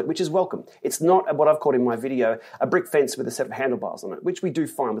flex to it, which is welcome. It's not what I've called in my video a brick fence with a set of handlebars on it, which we do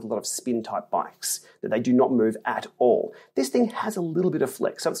find with a lot of spin-type bikes, that they do not move at all. This thing has a little bit of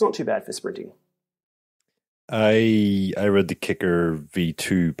flex, so it's not too bad for sprinting. I read the Kicker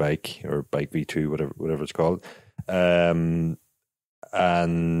V2 bike, or Bike V2, whatever it's called, and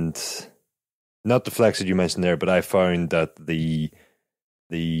not the flex that you mentioned there, but I found that the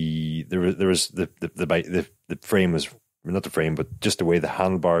frame was not the frame, but just the way the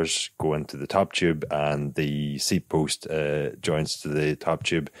handlebars go into the top tube and the seat post joints to the top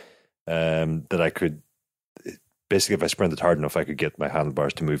tube, that I could basically, if I sprinted hard enough, I could get my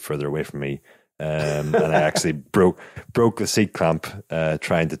handlebars to move further away from me. And I actually broke the seat clamp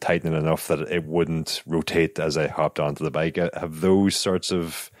trying to tighten it enough that it wouldn't rotate as I hopped onto the bike. Have those sorts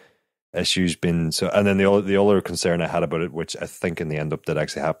of issues been so? And then the other concern I had about it, which I think in the end up did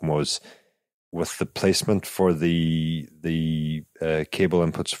actually happen, was with the placement for the cable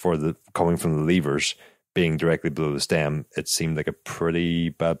inputs for the coming from the levers being directly below the stem. It seemed like a pretty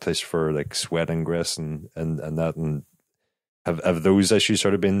bad place for like sweat ingress and that. And have those issues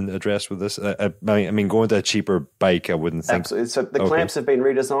sort of been addressed with this? I mean, going to a cheaper bike, I wouldn't think. Absolutely. So the clamps have been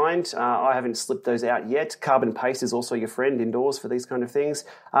redesigned. I haven't slipped those out yet. Carbon paste is also your friend indoors for these kind of things.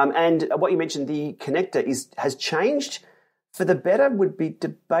 And what you mentioned, the connector has changed. For the better would be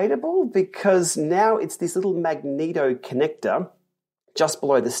debatable, because now it's this little magneto connector just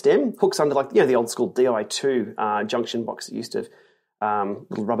below the stem, hooks under the old school Di2 junction box that used to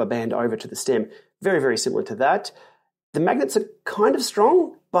little rubber band over to the stem. Very, very similar to that. The magnets are kind of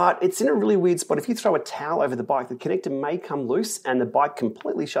strong, but it's in a really weird spot. If you throw a towel over the bike, the connector may come loose and the bike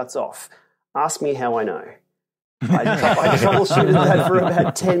completely shuts off. Ask me how I know. I troubleshooted that for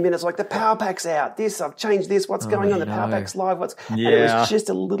about 10 minutes. Like, the power pack's out. I've changed this. What's going on? The power pack's live. And it was just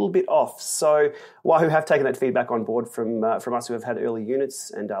a little bit off. So Wahoo have taken that feedback on board from us who have had early units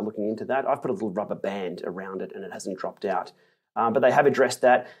and are looking into that. I've put a little rubber band around it and it hasn't dropped out. But they have addressed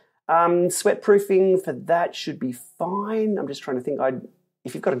that. Sweat proofing for that should be fine. I'm just trying to think.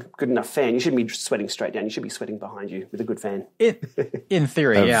 If you've got a good enough fan, you shouldn't be sweating straight down. You should be sweating behind you with a good fan. In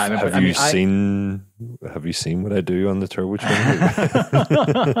theory, yeah. Have you seen what I do on the turbo train?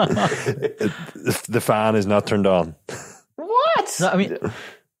 The fan is not turned on. What? No, I mean,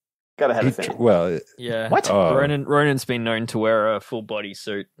 gotta have a fan. Well, yeah. What? Ronan's been known to wear a full body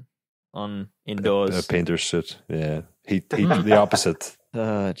suit on indoors. A painter's suit. Yeah, he the opposite.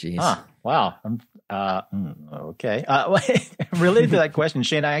 Oh, jeez. Wow. Okay. Related to that question,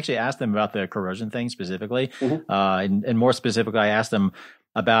 Shane, I actually asked them about the corrosion thing specifically. And more specifically, I asked them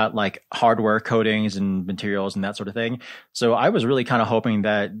about like hardware coatings and materials and that sort of thing. So I was really kind of hoping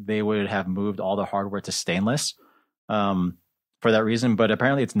that they would have moved all the hardware to stainless for that reason. But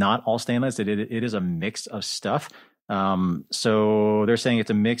apparently it's not all stainless. It is a mix of stuff. So they're saying it's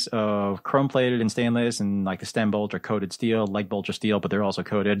a mix of chrome plated and stainless, and like the stem bolts are coated steel, leg bolts are steel, but they're also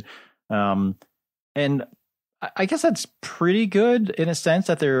coated. And I guess that's pretty good in a sense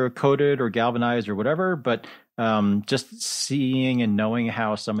that they're coated or galvanized or whatever, but just seeing and knowing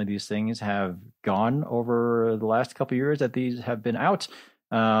how some of these things have gone over the last couple of years that these have been out,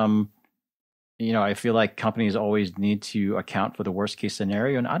 I feel like companies always need to account for the worst case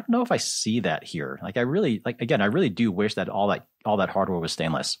scenario. And I don't know if I see that here. Like, I really do wish that all that hardware was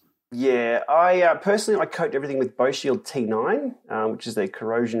stainless. Yeah, I personally coat everything with BoShield T9, which is a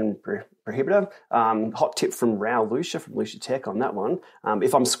corrosion prohibitor. Hot tip from Lucia from Lucia Tech on that one.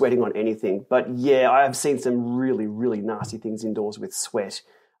 If I'm sweating on anything, but yeah, I have seen some really, really nasty things indoors with sweat.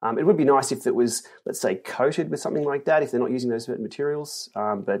 It would be nice if it was, let's say, coated with something like that if they're not using those certain materials.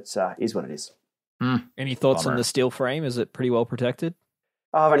 But is what it is. Any thoughts Bummer. on the steel frame? Is it pretty well protected?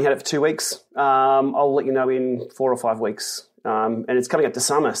 I've only had it for 2 weeks. I'll let you know in 4 or 5 weeks. And it's coming up to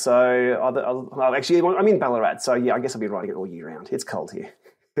summer, so I'm in Ballarat, so yeah, I guess I'll be riding it all year round. It's cold here.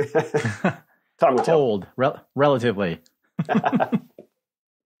 Time will tell. Cold, relatively.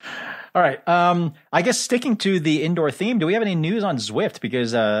 All right. I guess sticking to the indoor theme, do we have any news on Zwift?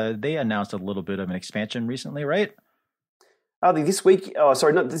 Because they announced a little bit of an expansion recently, right? This season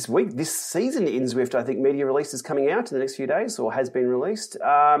in Zwift, I think media release is coming out in the next few days, or has been released.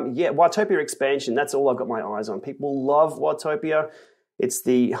 Watopia expansion, that's all I've got my eyes on. People love Watopia. It's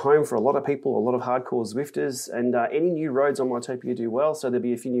the home for a lot of people, a lot of hardcore Zwifters, and any new roads on Watopia do well, so there'll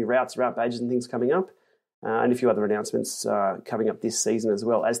be a few new route badges and things coming up, and a few other announcements coming up this season as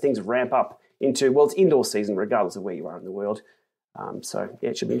well, as things ramp up into, it's indoor season regardless of where you are in the world.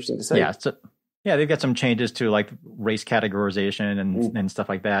 It should be interesting to see. Yeah, they've got some changes to like race categorization and stuff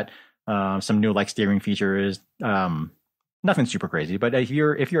like that. Some new like steering features. Nothing super crazy, but if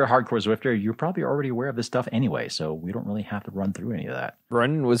you're a hardcore Zwifter, you're probably already aware of this stuff anyway. So we don't really have to run through any of that.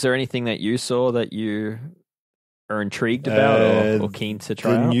 Ronan, was there anything that you saw that you are intrigued about or keen to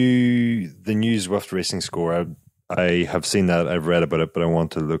try out? The new Zwift racing score. I have seen that. I've read about it, but I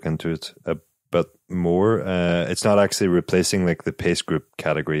want to look into it a bit more. It's not actually replacing like the pace group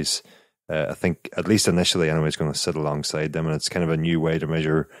categories. I think, at least initially, anyway, it's going to sit alongside them, and it's kind of a new way to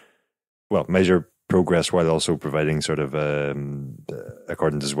measure progress while also providing sort of,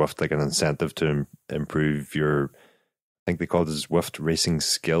 according to Zwift, like an incentive to improve your, I think they call it Zwift racing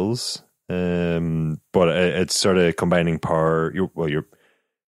skills. But it's sort of combining power, your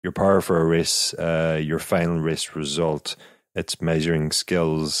power for a race, your final race result. It's measuring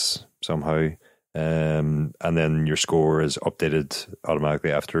skills somehow. And then your score is updated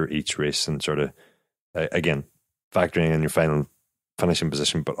automatically after each race, and sort of again factoring in your final finishing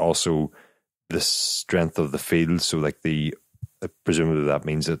position, but also the strength of the field. So like presumably that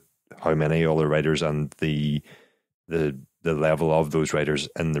means that how many other riders and the level of those riders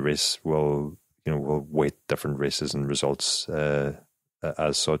in the race will weight different races and results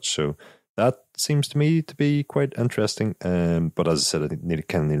as such. So that seems to me to be quite interesting. But as I said, I think need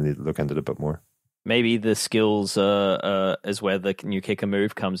to look into it a bit more. Maybe the skills is where the new kicker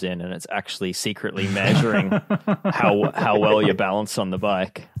move comes in, and it's actually secretly measuring how well you balance on the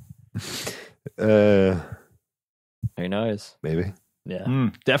bike. Who knows? Maybe. Yeah,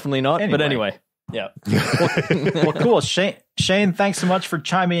 definitely not. But anyway. Yeah. Well, cool. Shane, thanks so much for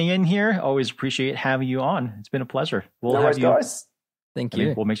chiming in here. Always appreciate having you on. It's been a pleasure. We'll No have worries, you. guys. Thank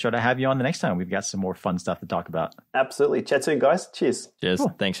you. We'll make sure to have you on the next time. We've got some more fun stuff to talk about. Absolutely. Chat soon, guys. Cheers. Cheers.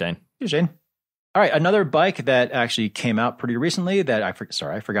 Cool. Thanks, Shane. Cheers, Shane. All right, another bike that actually came out pretty recently that I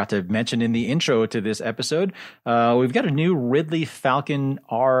forgot to mention in the intro to this episode. We've got a new Ridley Falcon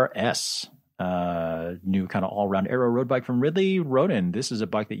RS, new kind of all-around aero road bike from Ridley. Ronan, this is a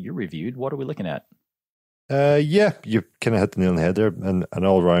bike that you reviewed. What are we looking at? Yeah, you kind of hit the nail on the head there. An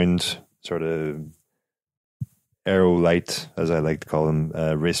all-round sort of aero light, as I like to call them,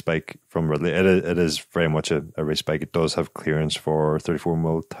 race bike from Ridley. It is very much a race bike. It does have clearance for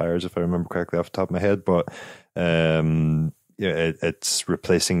 34mm tires, if I remember correctly off the top of my head. But it's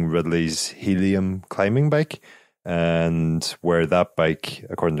replacing Ridley's Helium climbing bike, and where that bike,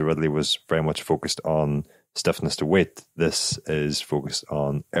 according to Ridley, was very much focused on stiffness to weight, this is focused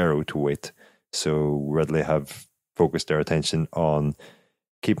on aero to weight. So Ridley have focused their attention on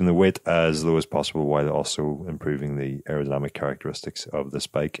keeping the weight as low as possible while also improving the aerodynamic characteristics of this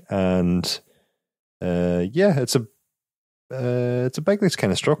bike. And it's a bike that's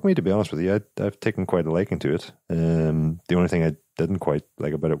kind of struck me, to be honest with you. I've taken quite a liking to it. The only thing I didn't quite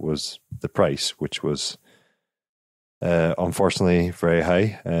like about it was the price, which was unfortunately very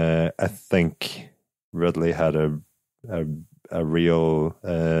high. I think Ridley had a real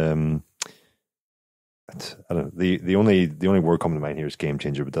I don't know, the only word coming to mind here is game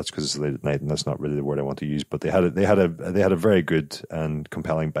changer, but that's because it's late at night and that's not really the word I want to use. But they had a very good and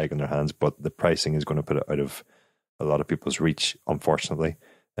compelling bike in their hands, but the pricing is going to put it out of a lot of people's reach, unfortunately.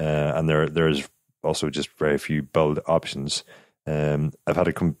 And there's also just very few build options. I haven't had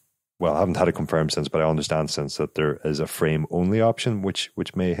it confirmed since, but I understand since that there is a frame only option, which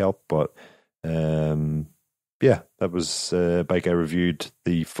may help. But yeah, that was a bike I reviewed.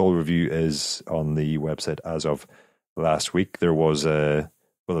 The full review is on the website as of last week. There was an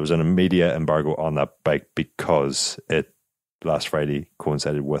media embargo on that bike because it last Friday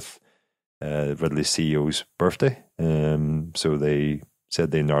coincided with Ridley's CEO's birthday. So they said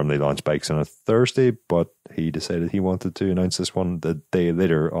they normally launch bikes on a Thursday, but he decided he wanted to announce this one the day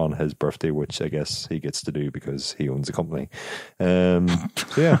later on his birthday, which I guess he gets to do because he owns the company. So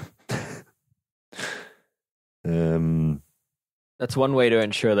yeah. That's one way to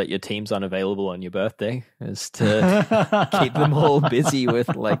ensure that your team's unavailable on your birthday, is to keep them all busy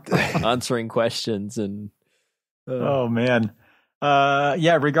with like answering questions and oh man.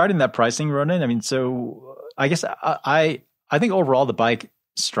 Yeah, regarding that pricing, Ronan, I mean, so I guess I think overall the bike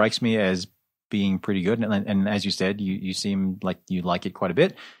strikes me as being pretty good, and as you said, you seem like you like it quite a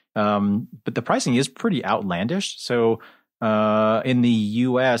bit. But the pricing is pretty outlandish. So in the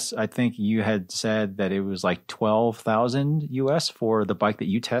US, I think you had said that it was like $12,000 US for the bike that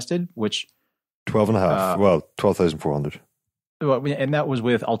you tested, which 12.5. 12,400. And that was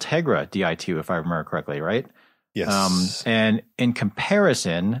with Ultegra Di2, if I remember correctly, right? Yes. And in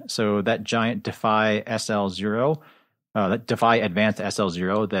comparison, so that giant Defy SL0, that Defy Advanced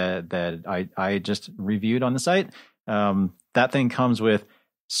SL0 that I just reviewed on the site, that thing comes with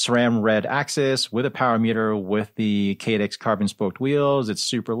SRAM red axis with a power meter with the Cadex carbon spoked wheels. It's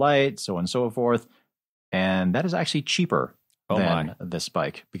super light, so on and so forth. And that is actually cheaper than this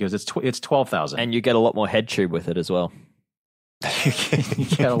bike because it's $12,000. And you get a lot more head tube with it as well. You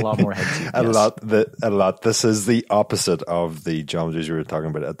get a lot more head tube. A lot. This is the opposite of the geometries we were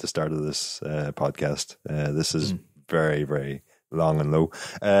talking about at the start of this podcast. This is very, very long and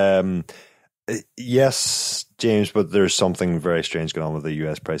low. Yes, James, but there's something very strange going on with the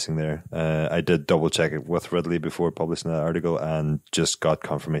US pricing there. I did double check it with Ridley before publishing that article and just got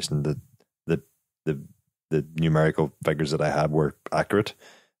confirmation that the numerical figures that I had were accurate.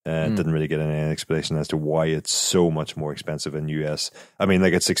 Didn't really get any explanation as to why it's so much more expensive in US. I mean,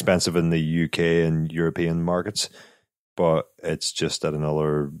 like, it's expensive in the UK and European markets, but it's just at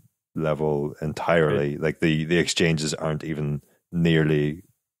another level entirely. Right. Like the exchanges aren't even nearly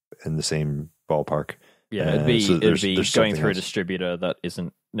in the same ballpark. Yeah, it'd be going through a distributor that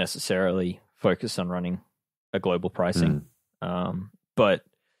isn't necessarily focused on running a global pricing. But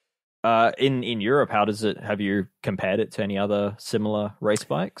in Europe, how does it? Have you compared it to any other similar race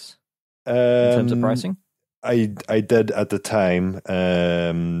bikes in terms of pricing? I did at the time.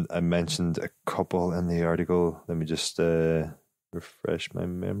 I mentioned a couple in the article. Let me just refresh my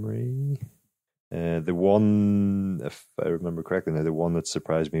memory. The one, if I remember correctly, now the one that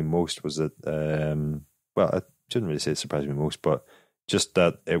surprised me most was that, well, I shouldn't really say it surprised me most, but just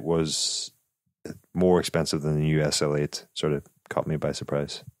that it was more expensive than the USL8 sort of caught me by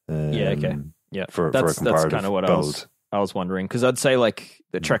surprise. Okay. Yeah. For a comparative that's kind of what build. I was wondering, because I'd say like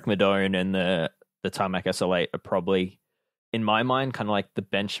the Trek Madone and the Tarmac SL8 are probably, in my mind, kind of like the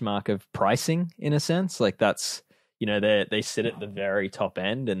benchmark of pricing in a sense. Like that's, they sit at the very top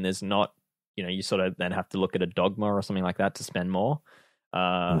end, and there's not, you sort of then have to look at a Dogma or something like that to spend more.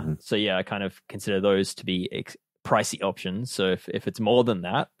 So yeah, I kind of consider those to be pricey options. So if it's more than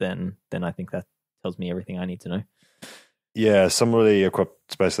that, then I think that tells me everything I need to know. Yeah, similarly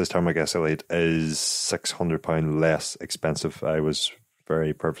equipped Specialist Tarmac SL8 is £600 less expensive. I was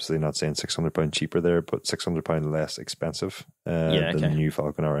very purposely not saying £600 cheaper there, but £600 less expensive than the new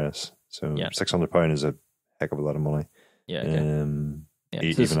Falcon RS. So £600 is a heck of a lot of money. Yeah,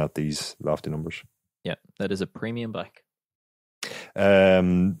 even at these lofty numbers. Yeah, that is a premium bike.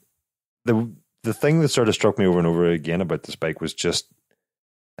 The thing that sort of struck me over and over again about this bike was just,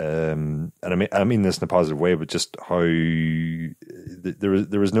 and I mean this in a positive way, but just how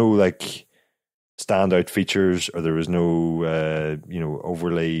there was no like standout features, or there was no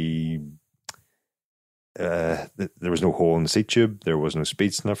overly. There was no hole in the seat tube. There was no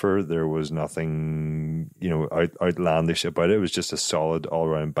speed sniffer. There was nothing outlandish about it. It was just a solid all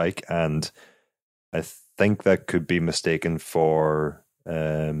around bike, and I think that could be mistaken for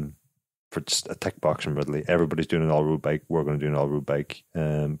just a tick box from Ridley. Everybody's doing an all road bike. We're going to do an all road bike,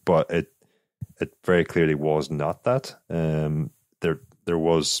 but it very clearly was not that. There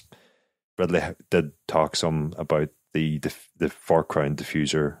was, Ridley did talk some about the fork crown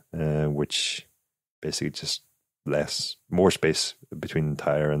diffuser, which basically just more space between the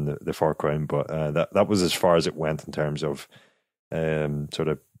tire and the fork crown, but that was as far as it went in terms of sort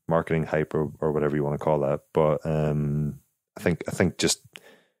of marketing hype or whatever you want to call that. But I think just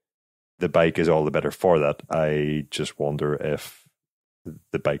the bike is all the better for that. I just wonder if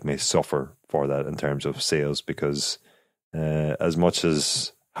the bike may suffer for that in terms of sales, because as much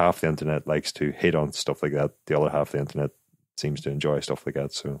as half the internet likes to hate on stuff like that, the other half of the internet seems to enjoy stuff like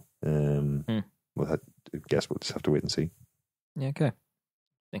that. So I guess we'll just have to wait and see. Yeah, okay.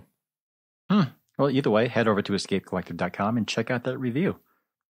 Well, either way, head over to escapecollective.com and check out that review.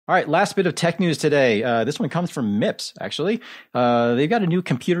 All right, last bit of tech news today. This one comes from MIPS, actually. They've got a new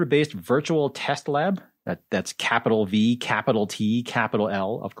computer-based virtual test lab. That's capital V, capital T, capital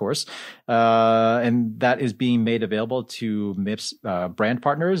L, of course. And that is being made available to MIPS brand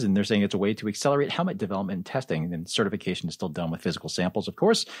partners. And they're saying it's a way to accelerate helmet development and testing. And certification is still done with physical samples, of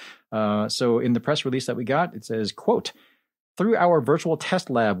course. So in the press release that we got, it says, quote, "Through our virtual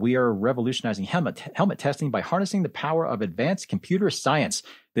test lab, we are revolutionizing helmet testing by harnessing the power of advanced computer science.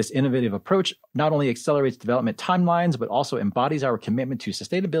 This innovative approach not only accelerates development timelines, but also embodies our commitment to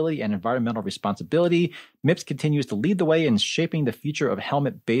sustainability and environmental responsibility. MIPS continues to lead the way in shaping the future of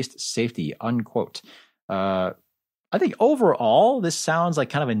helmet-based safety," unquote. I think overall, this sounds like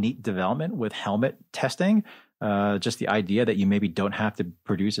kind of a neat development with helmet testing. Just the idea that you maybe don't have to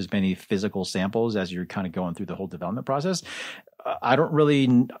produce as many physical samples as you're kind of going through the whole development process. I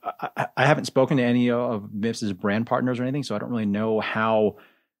haven't spoken to any of MIPS's brand partners or anything, so I don't really know how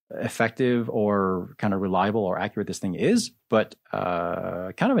effective or kind of reliable or accurate this thing is, but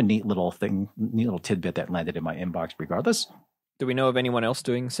kind of a neat little tidbit that landed in my inbox regardless. Do we know of anyone else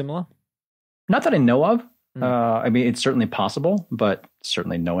doing similar? Not that I know of. I mean, it's certainly possible, but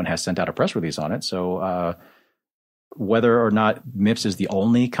certainly no one has sent out a press release on it. So whether or not MIPS is the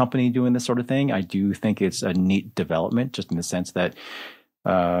only company doing this sort of thing, I do think it's a neat development, just in the sense that,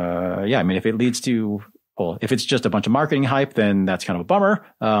 I mean, if it leads to, well, if it's just a bunch of marketing hype, then that's kind of a bummer.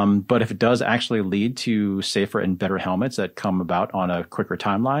 But if it does actually lead to safer and better helmets that come about on a quicker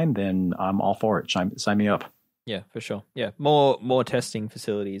timeline, then I'm all for it. Sign me up. Yeah, for sure. Yeah, more testing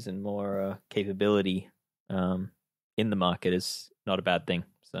facilities and more capability in the market is not a bad thing.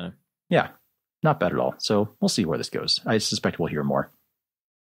 So yeah, not bad at all. So we'll see where this goes. I suspect we'll hear more.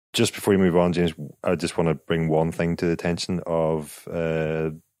 Just before you move on, James, I just want to bring one thing to the attention of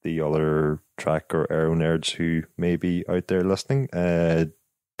the other track or aero nerds who may be out there listening.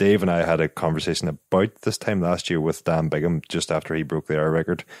 Dave and I had a conversation about this time last year with Dan Bigham just after he broke the Hour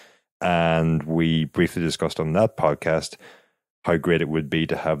record, and we briefly discussed on that podcast how great it would be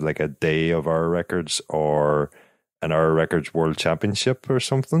to have like a day of Hour Records or an Hour Records World Championship or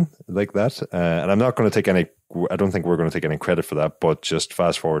something like that. And I'm not going to take I don't think we're going to take any credit for that, but just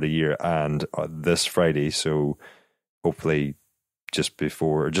fast forward a year and this Friday, so hopefully just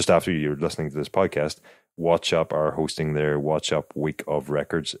after you're listening to this podcast, Watch Up are hosting their Watch Up Week of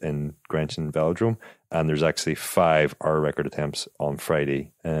Records in Grenchen Velodrome, and there's actually 5 Hour record attempts on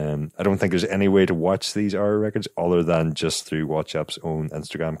Friday. I don't think there's any way to watch these Hour records other than just through Watch Up's own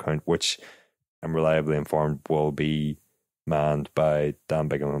Instagram account, which I'm reliably informed will be manned by Dan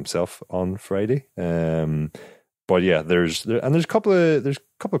Bigham himself on Friday. But yeah, there's a couple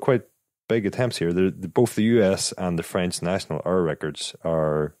of quite big attempts here. Both the US and the French national hour records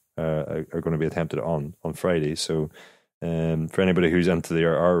are going to be attempted on Friday. So for anybody who's into the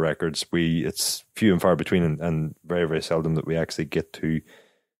hour records, it's few and far between, and very, very seldom that we actually get to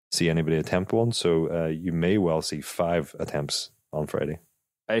see anybody attempt one. So you may well see 5 attempts on Friday.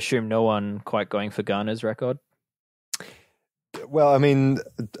 I assume no one quite going for Ghana's record. Well, I mean,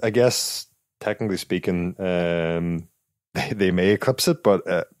 I guess technically speaking, they may eclipse it,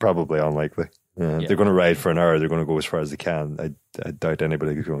 but probably unlikely. They're going to ride for an hour. They're going to go as far as they can. I doubt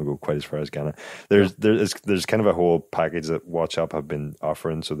anybody's going to go quite as far as Ghana. There's kind of a whole package that Watch Up have been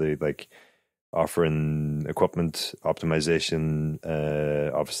offering. So they offering equipment optimization,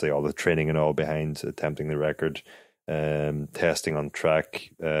 obviously all the training and all behind attempting the record, testing on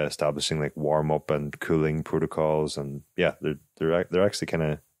track, establishing like warm up and cooling protocols, and they're actually kind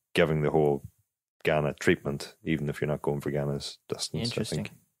of giving the whole Ghana treatment, even if you're not going for Ghana's distance. Interesting.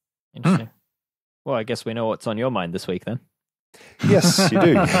 Well, I guess we know what's on your mind this week then. Yes, you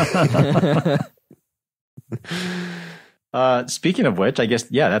do. Speaking of which, I guess,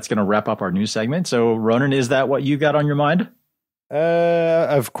 that's going to wrap up our news segment. So, Ronan, is that what you got on your mind?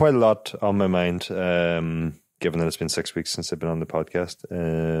 I've quite a lot on my mind, given that it's been 6 weeks since I've been on the podcast.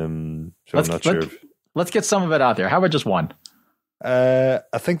 I'm not sure. Let's get some of it out there. How about just one? I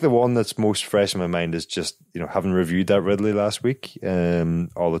think the one that's most fresh in my mind is just, having reviewed that Ridley last week,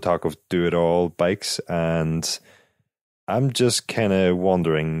 all the talk of do it all bikes. And I'm just kind of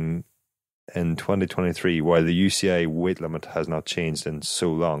wondering in 2023 why the UCI weight limit has not changed in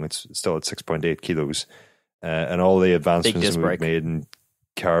so long. It's still at 6.8 kilos. And all the advancements we've made in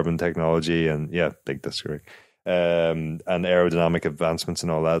carbon technology and big disc brake, and aerodynamic advancements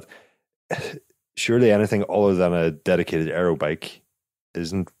and all that. Surely anything other than a dedicated aero bike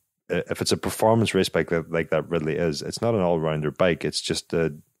isn't, if it's a performance race bike like that Ridley is, it's not an all-rounder bike. It's just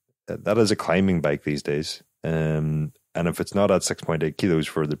that is a climbing bike these days. And if it's not at 6.8 kilos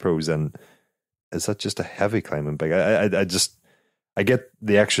for the pros, then is that just a heavy climbing bike? I get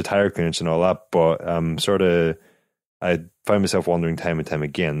the extra tire clearance and all that, but I find myself wondering time and time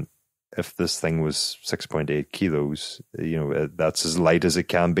again, if this thing was 6.8 kilos, that's as light as it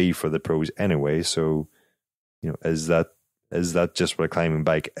can be for the pros anyway. So, is that just what a climbing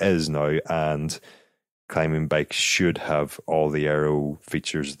bike is now? And climbing bikes should have all the aero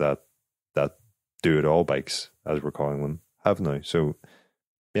features that do it all bikes, as we're calling them, have now. So,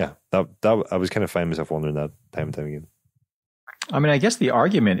 that I was kind of finding myself wondering that time and time again. I mean, I guess the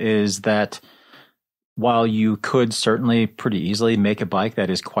argument is that while you could certainly pretty easily make a bike that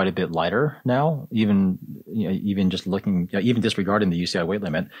is quite a bit lighter now, even just looking, even disregarding the UCI weight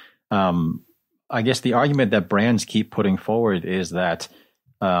limit, I guess the argument that brands keep putting forward is that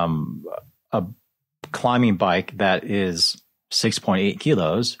a climbing bike that is 6.8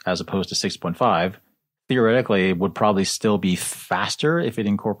 kilos as opposed to 6.5 theoretically would probably still be faster if it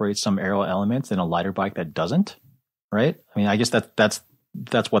incorporates some aero elements than a lighter bike that doesn't, right? I mean, I guess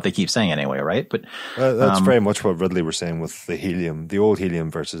that's what they keep saying anyway, right? But that's very much what Ridley were saying with the Helium, the old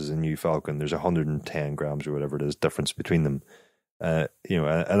Helium versus the new Falcon. There's 110 grams or whatever it is difference between them. And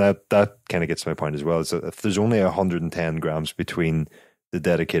that kind of gets my point as well. So if there's only 110 grams between the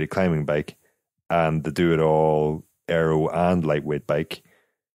dedicated climbing bike and the do-it-all aero and lightweight bike,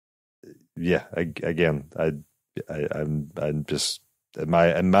 I'm just in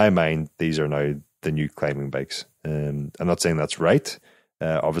my mind, these are now the new climbing bikes. I'm not saying that's right.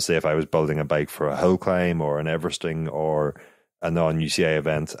 Obviously, if I was building a bike for a hill climb or an Everesting or a non-UCI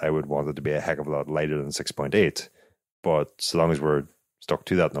event, I would want it to be a heck of a lot lighter than 6.8. But so long as we're stuck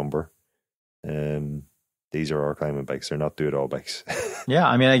to that number, these are our climbing bikes. They're not do-it-all bikes. Yeah,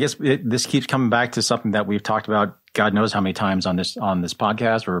 I mean, I guess this keeps coming back to something that we've talked about God knows how many times on this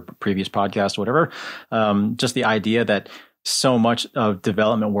podcast or previous podcast or whatever. Just the idea that so much of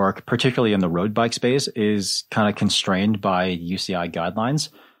development work, particularly in the road bike space, is kind of constrained by UCI guidelines.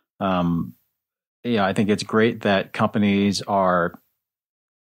 I think it's great that companies are,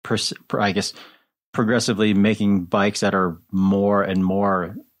 progressively making bikes that are more and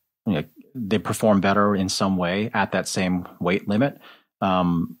more, they perform better in some way at that same weight limit.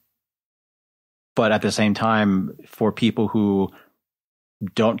 But at the same time, for people who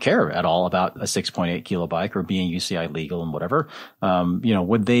don't care at all about a 6.8 kilo bike or being UCI legal and whatever,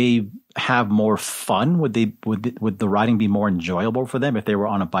 would they have more fun? Would the riding be more enjoyable for them if they were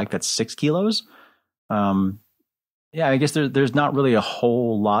on a bike that's 6 kilos? I guess there's not really a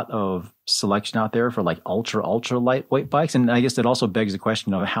whole lot of selection out there for like ultra lightweight bikes. And I guess it also begs the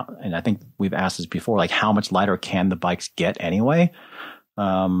question of how, and I think we've asked this before, like how much lighter can the bikes get anyway?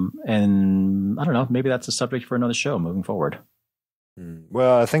 And I don't know, maybe that's a subject for another show moving forward.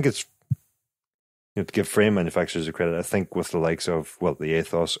 Well, I think it's to give frame manufacturers a credit, I think with the likes of the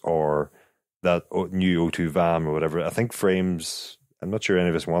Athos or that new O2 VAM or whatever, I think frames. I'm not sure any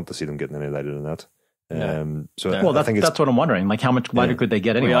of us want to see them getting any lighter than that. That's what I'm wondering. Like, how much lighter could they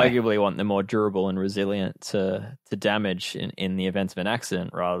get anyway? We arguably want them more durable and resilient to damage in the event of an accident,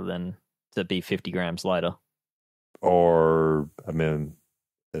 rather than to be 50 grams lighter. Or, I mean,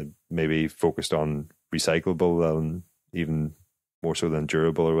 maybe focused on recyclable and even more so than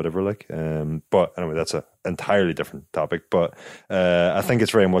durable or whatever. But anyway, that's an entirely different topic. But I think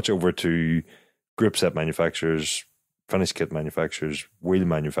it's very much over to grip set manufacturers, finish kit manufacturers, wheel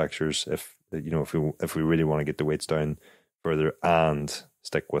manufacturers, if we really want to get the weights down further and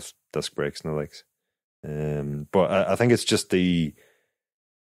stick with disc brakes and the likes. But I think it's just I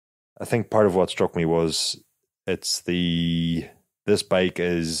think part of what struck me was this bike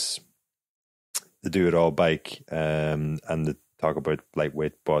is the do-it-all bike, and the talk about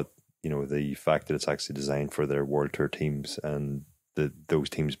lightweight, but the fact that it's actually designed for their World Tour teams, and those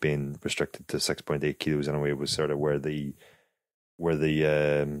teams being restricted to 6.8 kilos anyway was sort of where the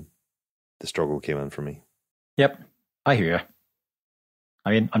struggle came in for me. Yep, I hear you.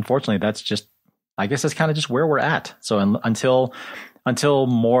 I mean, unfortunately, I guess that's kind of just where we're at. So until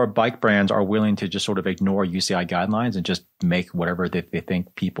more bike brands are willing to just sort of ignore UCI guidelines and just make whatever they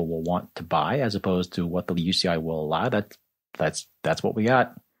think people will want to buy, as opposed to what the UCI will allow, that's what we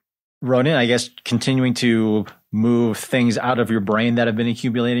got. Ronan, I guess continuing to move things out of your brain that have been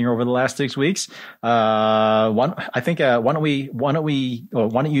accumulating over the last 6 weeks. Why don't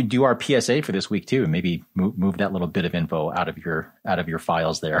you do our PSA for this week too, and maybe move that little bit of info out of your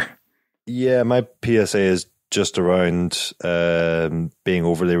files there. Yeah, my PSA is just around being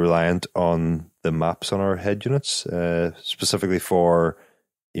overly reliant on the maps on our head units, specifically for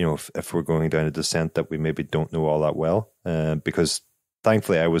if we're going down a descent that we maybe don't know all that well, because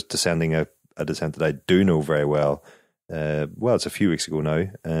thankfully I was descending a descent that I do know very well. It's a few weeks ago now.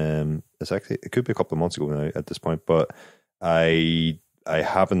 It could be a couple of months ago now at this point, but I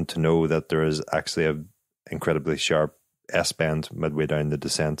happen to know that there is actually a incredibly sharp S-bend midway down the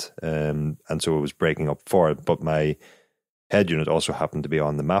descent, and so it was breaking up for it. But my head unit also happened to be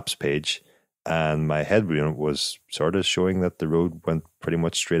on the maps page, and my head unit was sort of showing that the road went pretty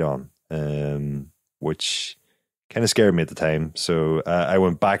much straight on, which kind of scared me at the time. So I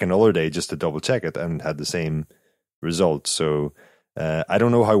went back another day just to double check it and had the same result. So I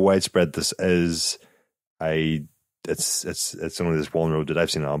don't know how widespread this is. It's only this one road that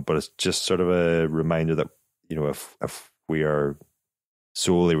I've seen it on, but it's just sort of a reminder that if we are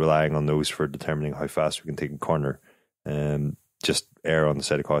solely relying on those for determining how fast we can take a corner, just err on the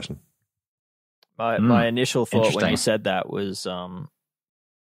side of caution. My initial thought when you said that was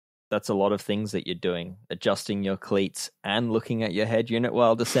that's a lot of things that you're doing, adjusting your cleats and looking at your head unit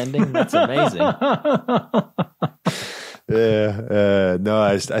while descending. That's amazing. Yeah, no,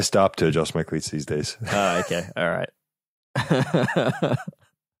 I stopped to adjust my cleats these days. Oh, okay, all right.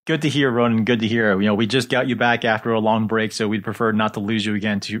 Good to hear, Ronan. Good to hear. We just got you back after a long break, so we'd prefer not to lose you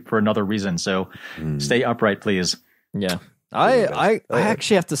again for another reason. So stay upright, please. Yeah. I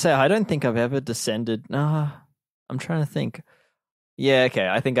actually have to say, I don't think I've ever descended. No, I'm trying to think. Yeah, okay.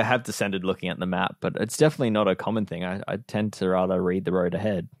 I think I have descended looking at the map, but it's definitely not a common thing. I tend to rather read the road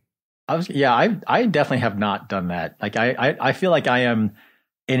ahead. I definitely have not done that. Like I feel like I am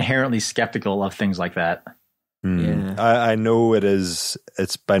inherently skeptical of things like that. Yeah. I know it's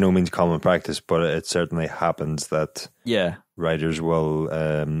by no means common practice, but it certainly happens that riders will,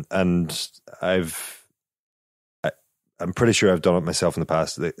 and I'm pretty sure I've done it myself in the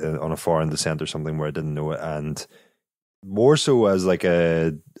past on a foreign descent or something where I didn't know it, and more so as like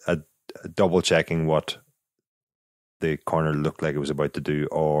a double checking what the corner looked like it was about to do,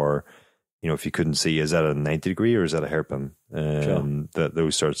 or if you couldn't see, is that a 90 degree or is that a hairpin?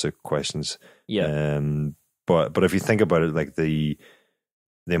 Those sorts of questions. Yeah. But if you think about it, like the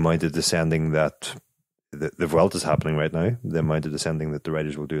amount of descending that the Vuelta is happening right now, the amount of descending that the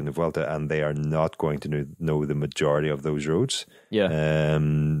riders will do in the Vuelta, and they are not going to know the majority of those roads. Yeah.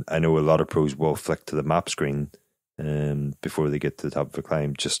 I know a lot of pros will flick to the map screen before they get to the top of a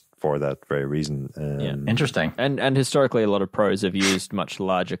climb, just for that very reason. Interesting. And historically, a lot of pros have used much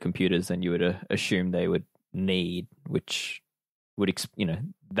larger computers than you would assume they would need, which would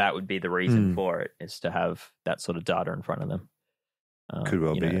that would be the reason for it, is to have that sort of data in front of them. Could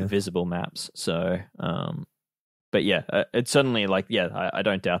well be visible maps. So, but yeah, it's certainly I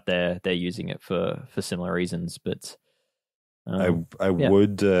don't doubt they're using it for similar reasons. But I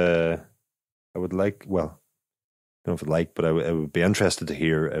would like, well, I don't know if I'd like, but I would be interested to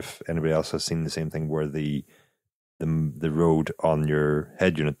hear if anybody else has seen the same thing, where the the road on your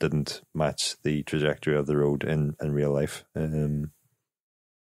head unit didn't match the trajectory of the road in real life.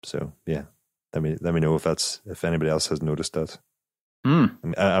 So yeah, let me know if anybody else has noticed that.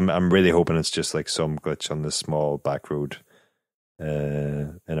 I'm really hoping it's just like some glitch on this small back road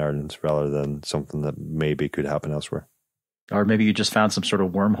in Ireland, rather than something that maybe could happen elsewhere. Or maybe you just found some sort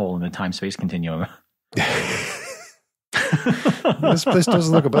of wormhole in the time-space continuum. This place does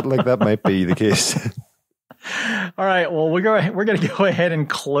look a bit like that might be the case. All right. Well, we're going to go ahead and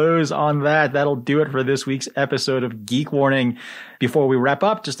close on that. That'll do it for this week's episode of Geek Warning. Before we wrap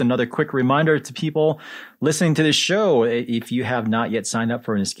up, just another quick reminder to people listening to this show. If you have not yet signed up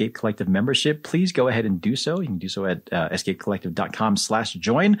for an Escape Collective membership, please go ahead and do so. You can do so at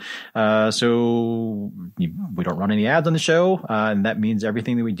escapecollective.com/join. So we don't run any ads on the show. And that means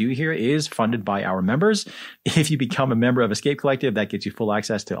everything that we do here is funded by our members. If you become a member of Escape Collective, that gets you full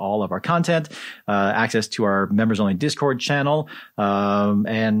access to all of our content, access to our members only Discord channel,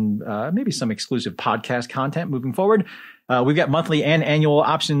 and maybe some exclusive podcast content moving forward. We've got monthly and annual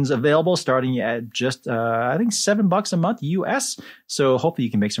options available starting at just, I think $7 a month US. So hopefully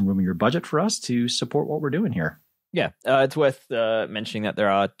you can make some room in your budget for us to support what we're doing here. Yeah, it's worth mentioning that there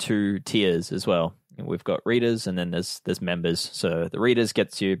are 2 tiers as well. We've got readers and then there's members. So the readers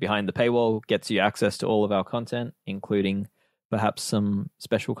gets you behind the paywall, gets you access to all of our content, including perhaps some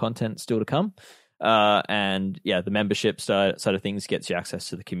special content still to come. And yeah, the membership side of things gets you access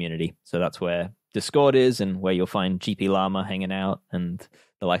to the community. So that's where Discord is and where you'll find GP Llama hanging out and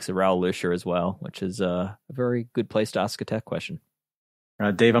the likes of Raoul Lucia as well, which is a very good place to ask a tech question.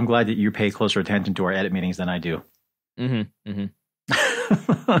 Dave, I'm glad that you pay closer attention to our edit meetings than I do.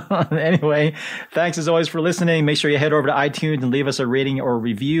 Anyway, thanks as always for listening. Make sure you head over to iTunes and leave us a rating or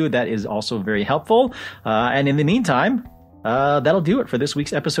review. That is also very helpful. And in the meantime, that'll do it for this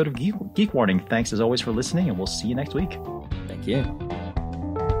week's episode of Geek Warning. Thanks as always for listening, and we'll see you next week. Thank you.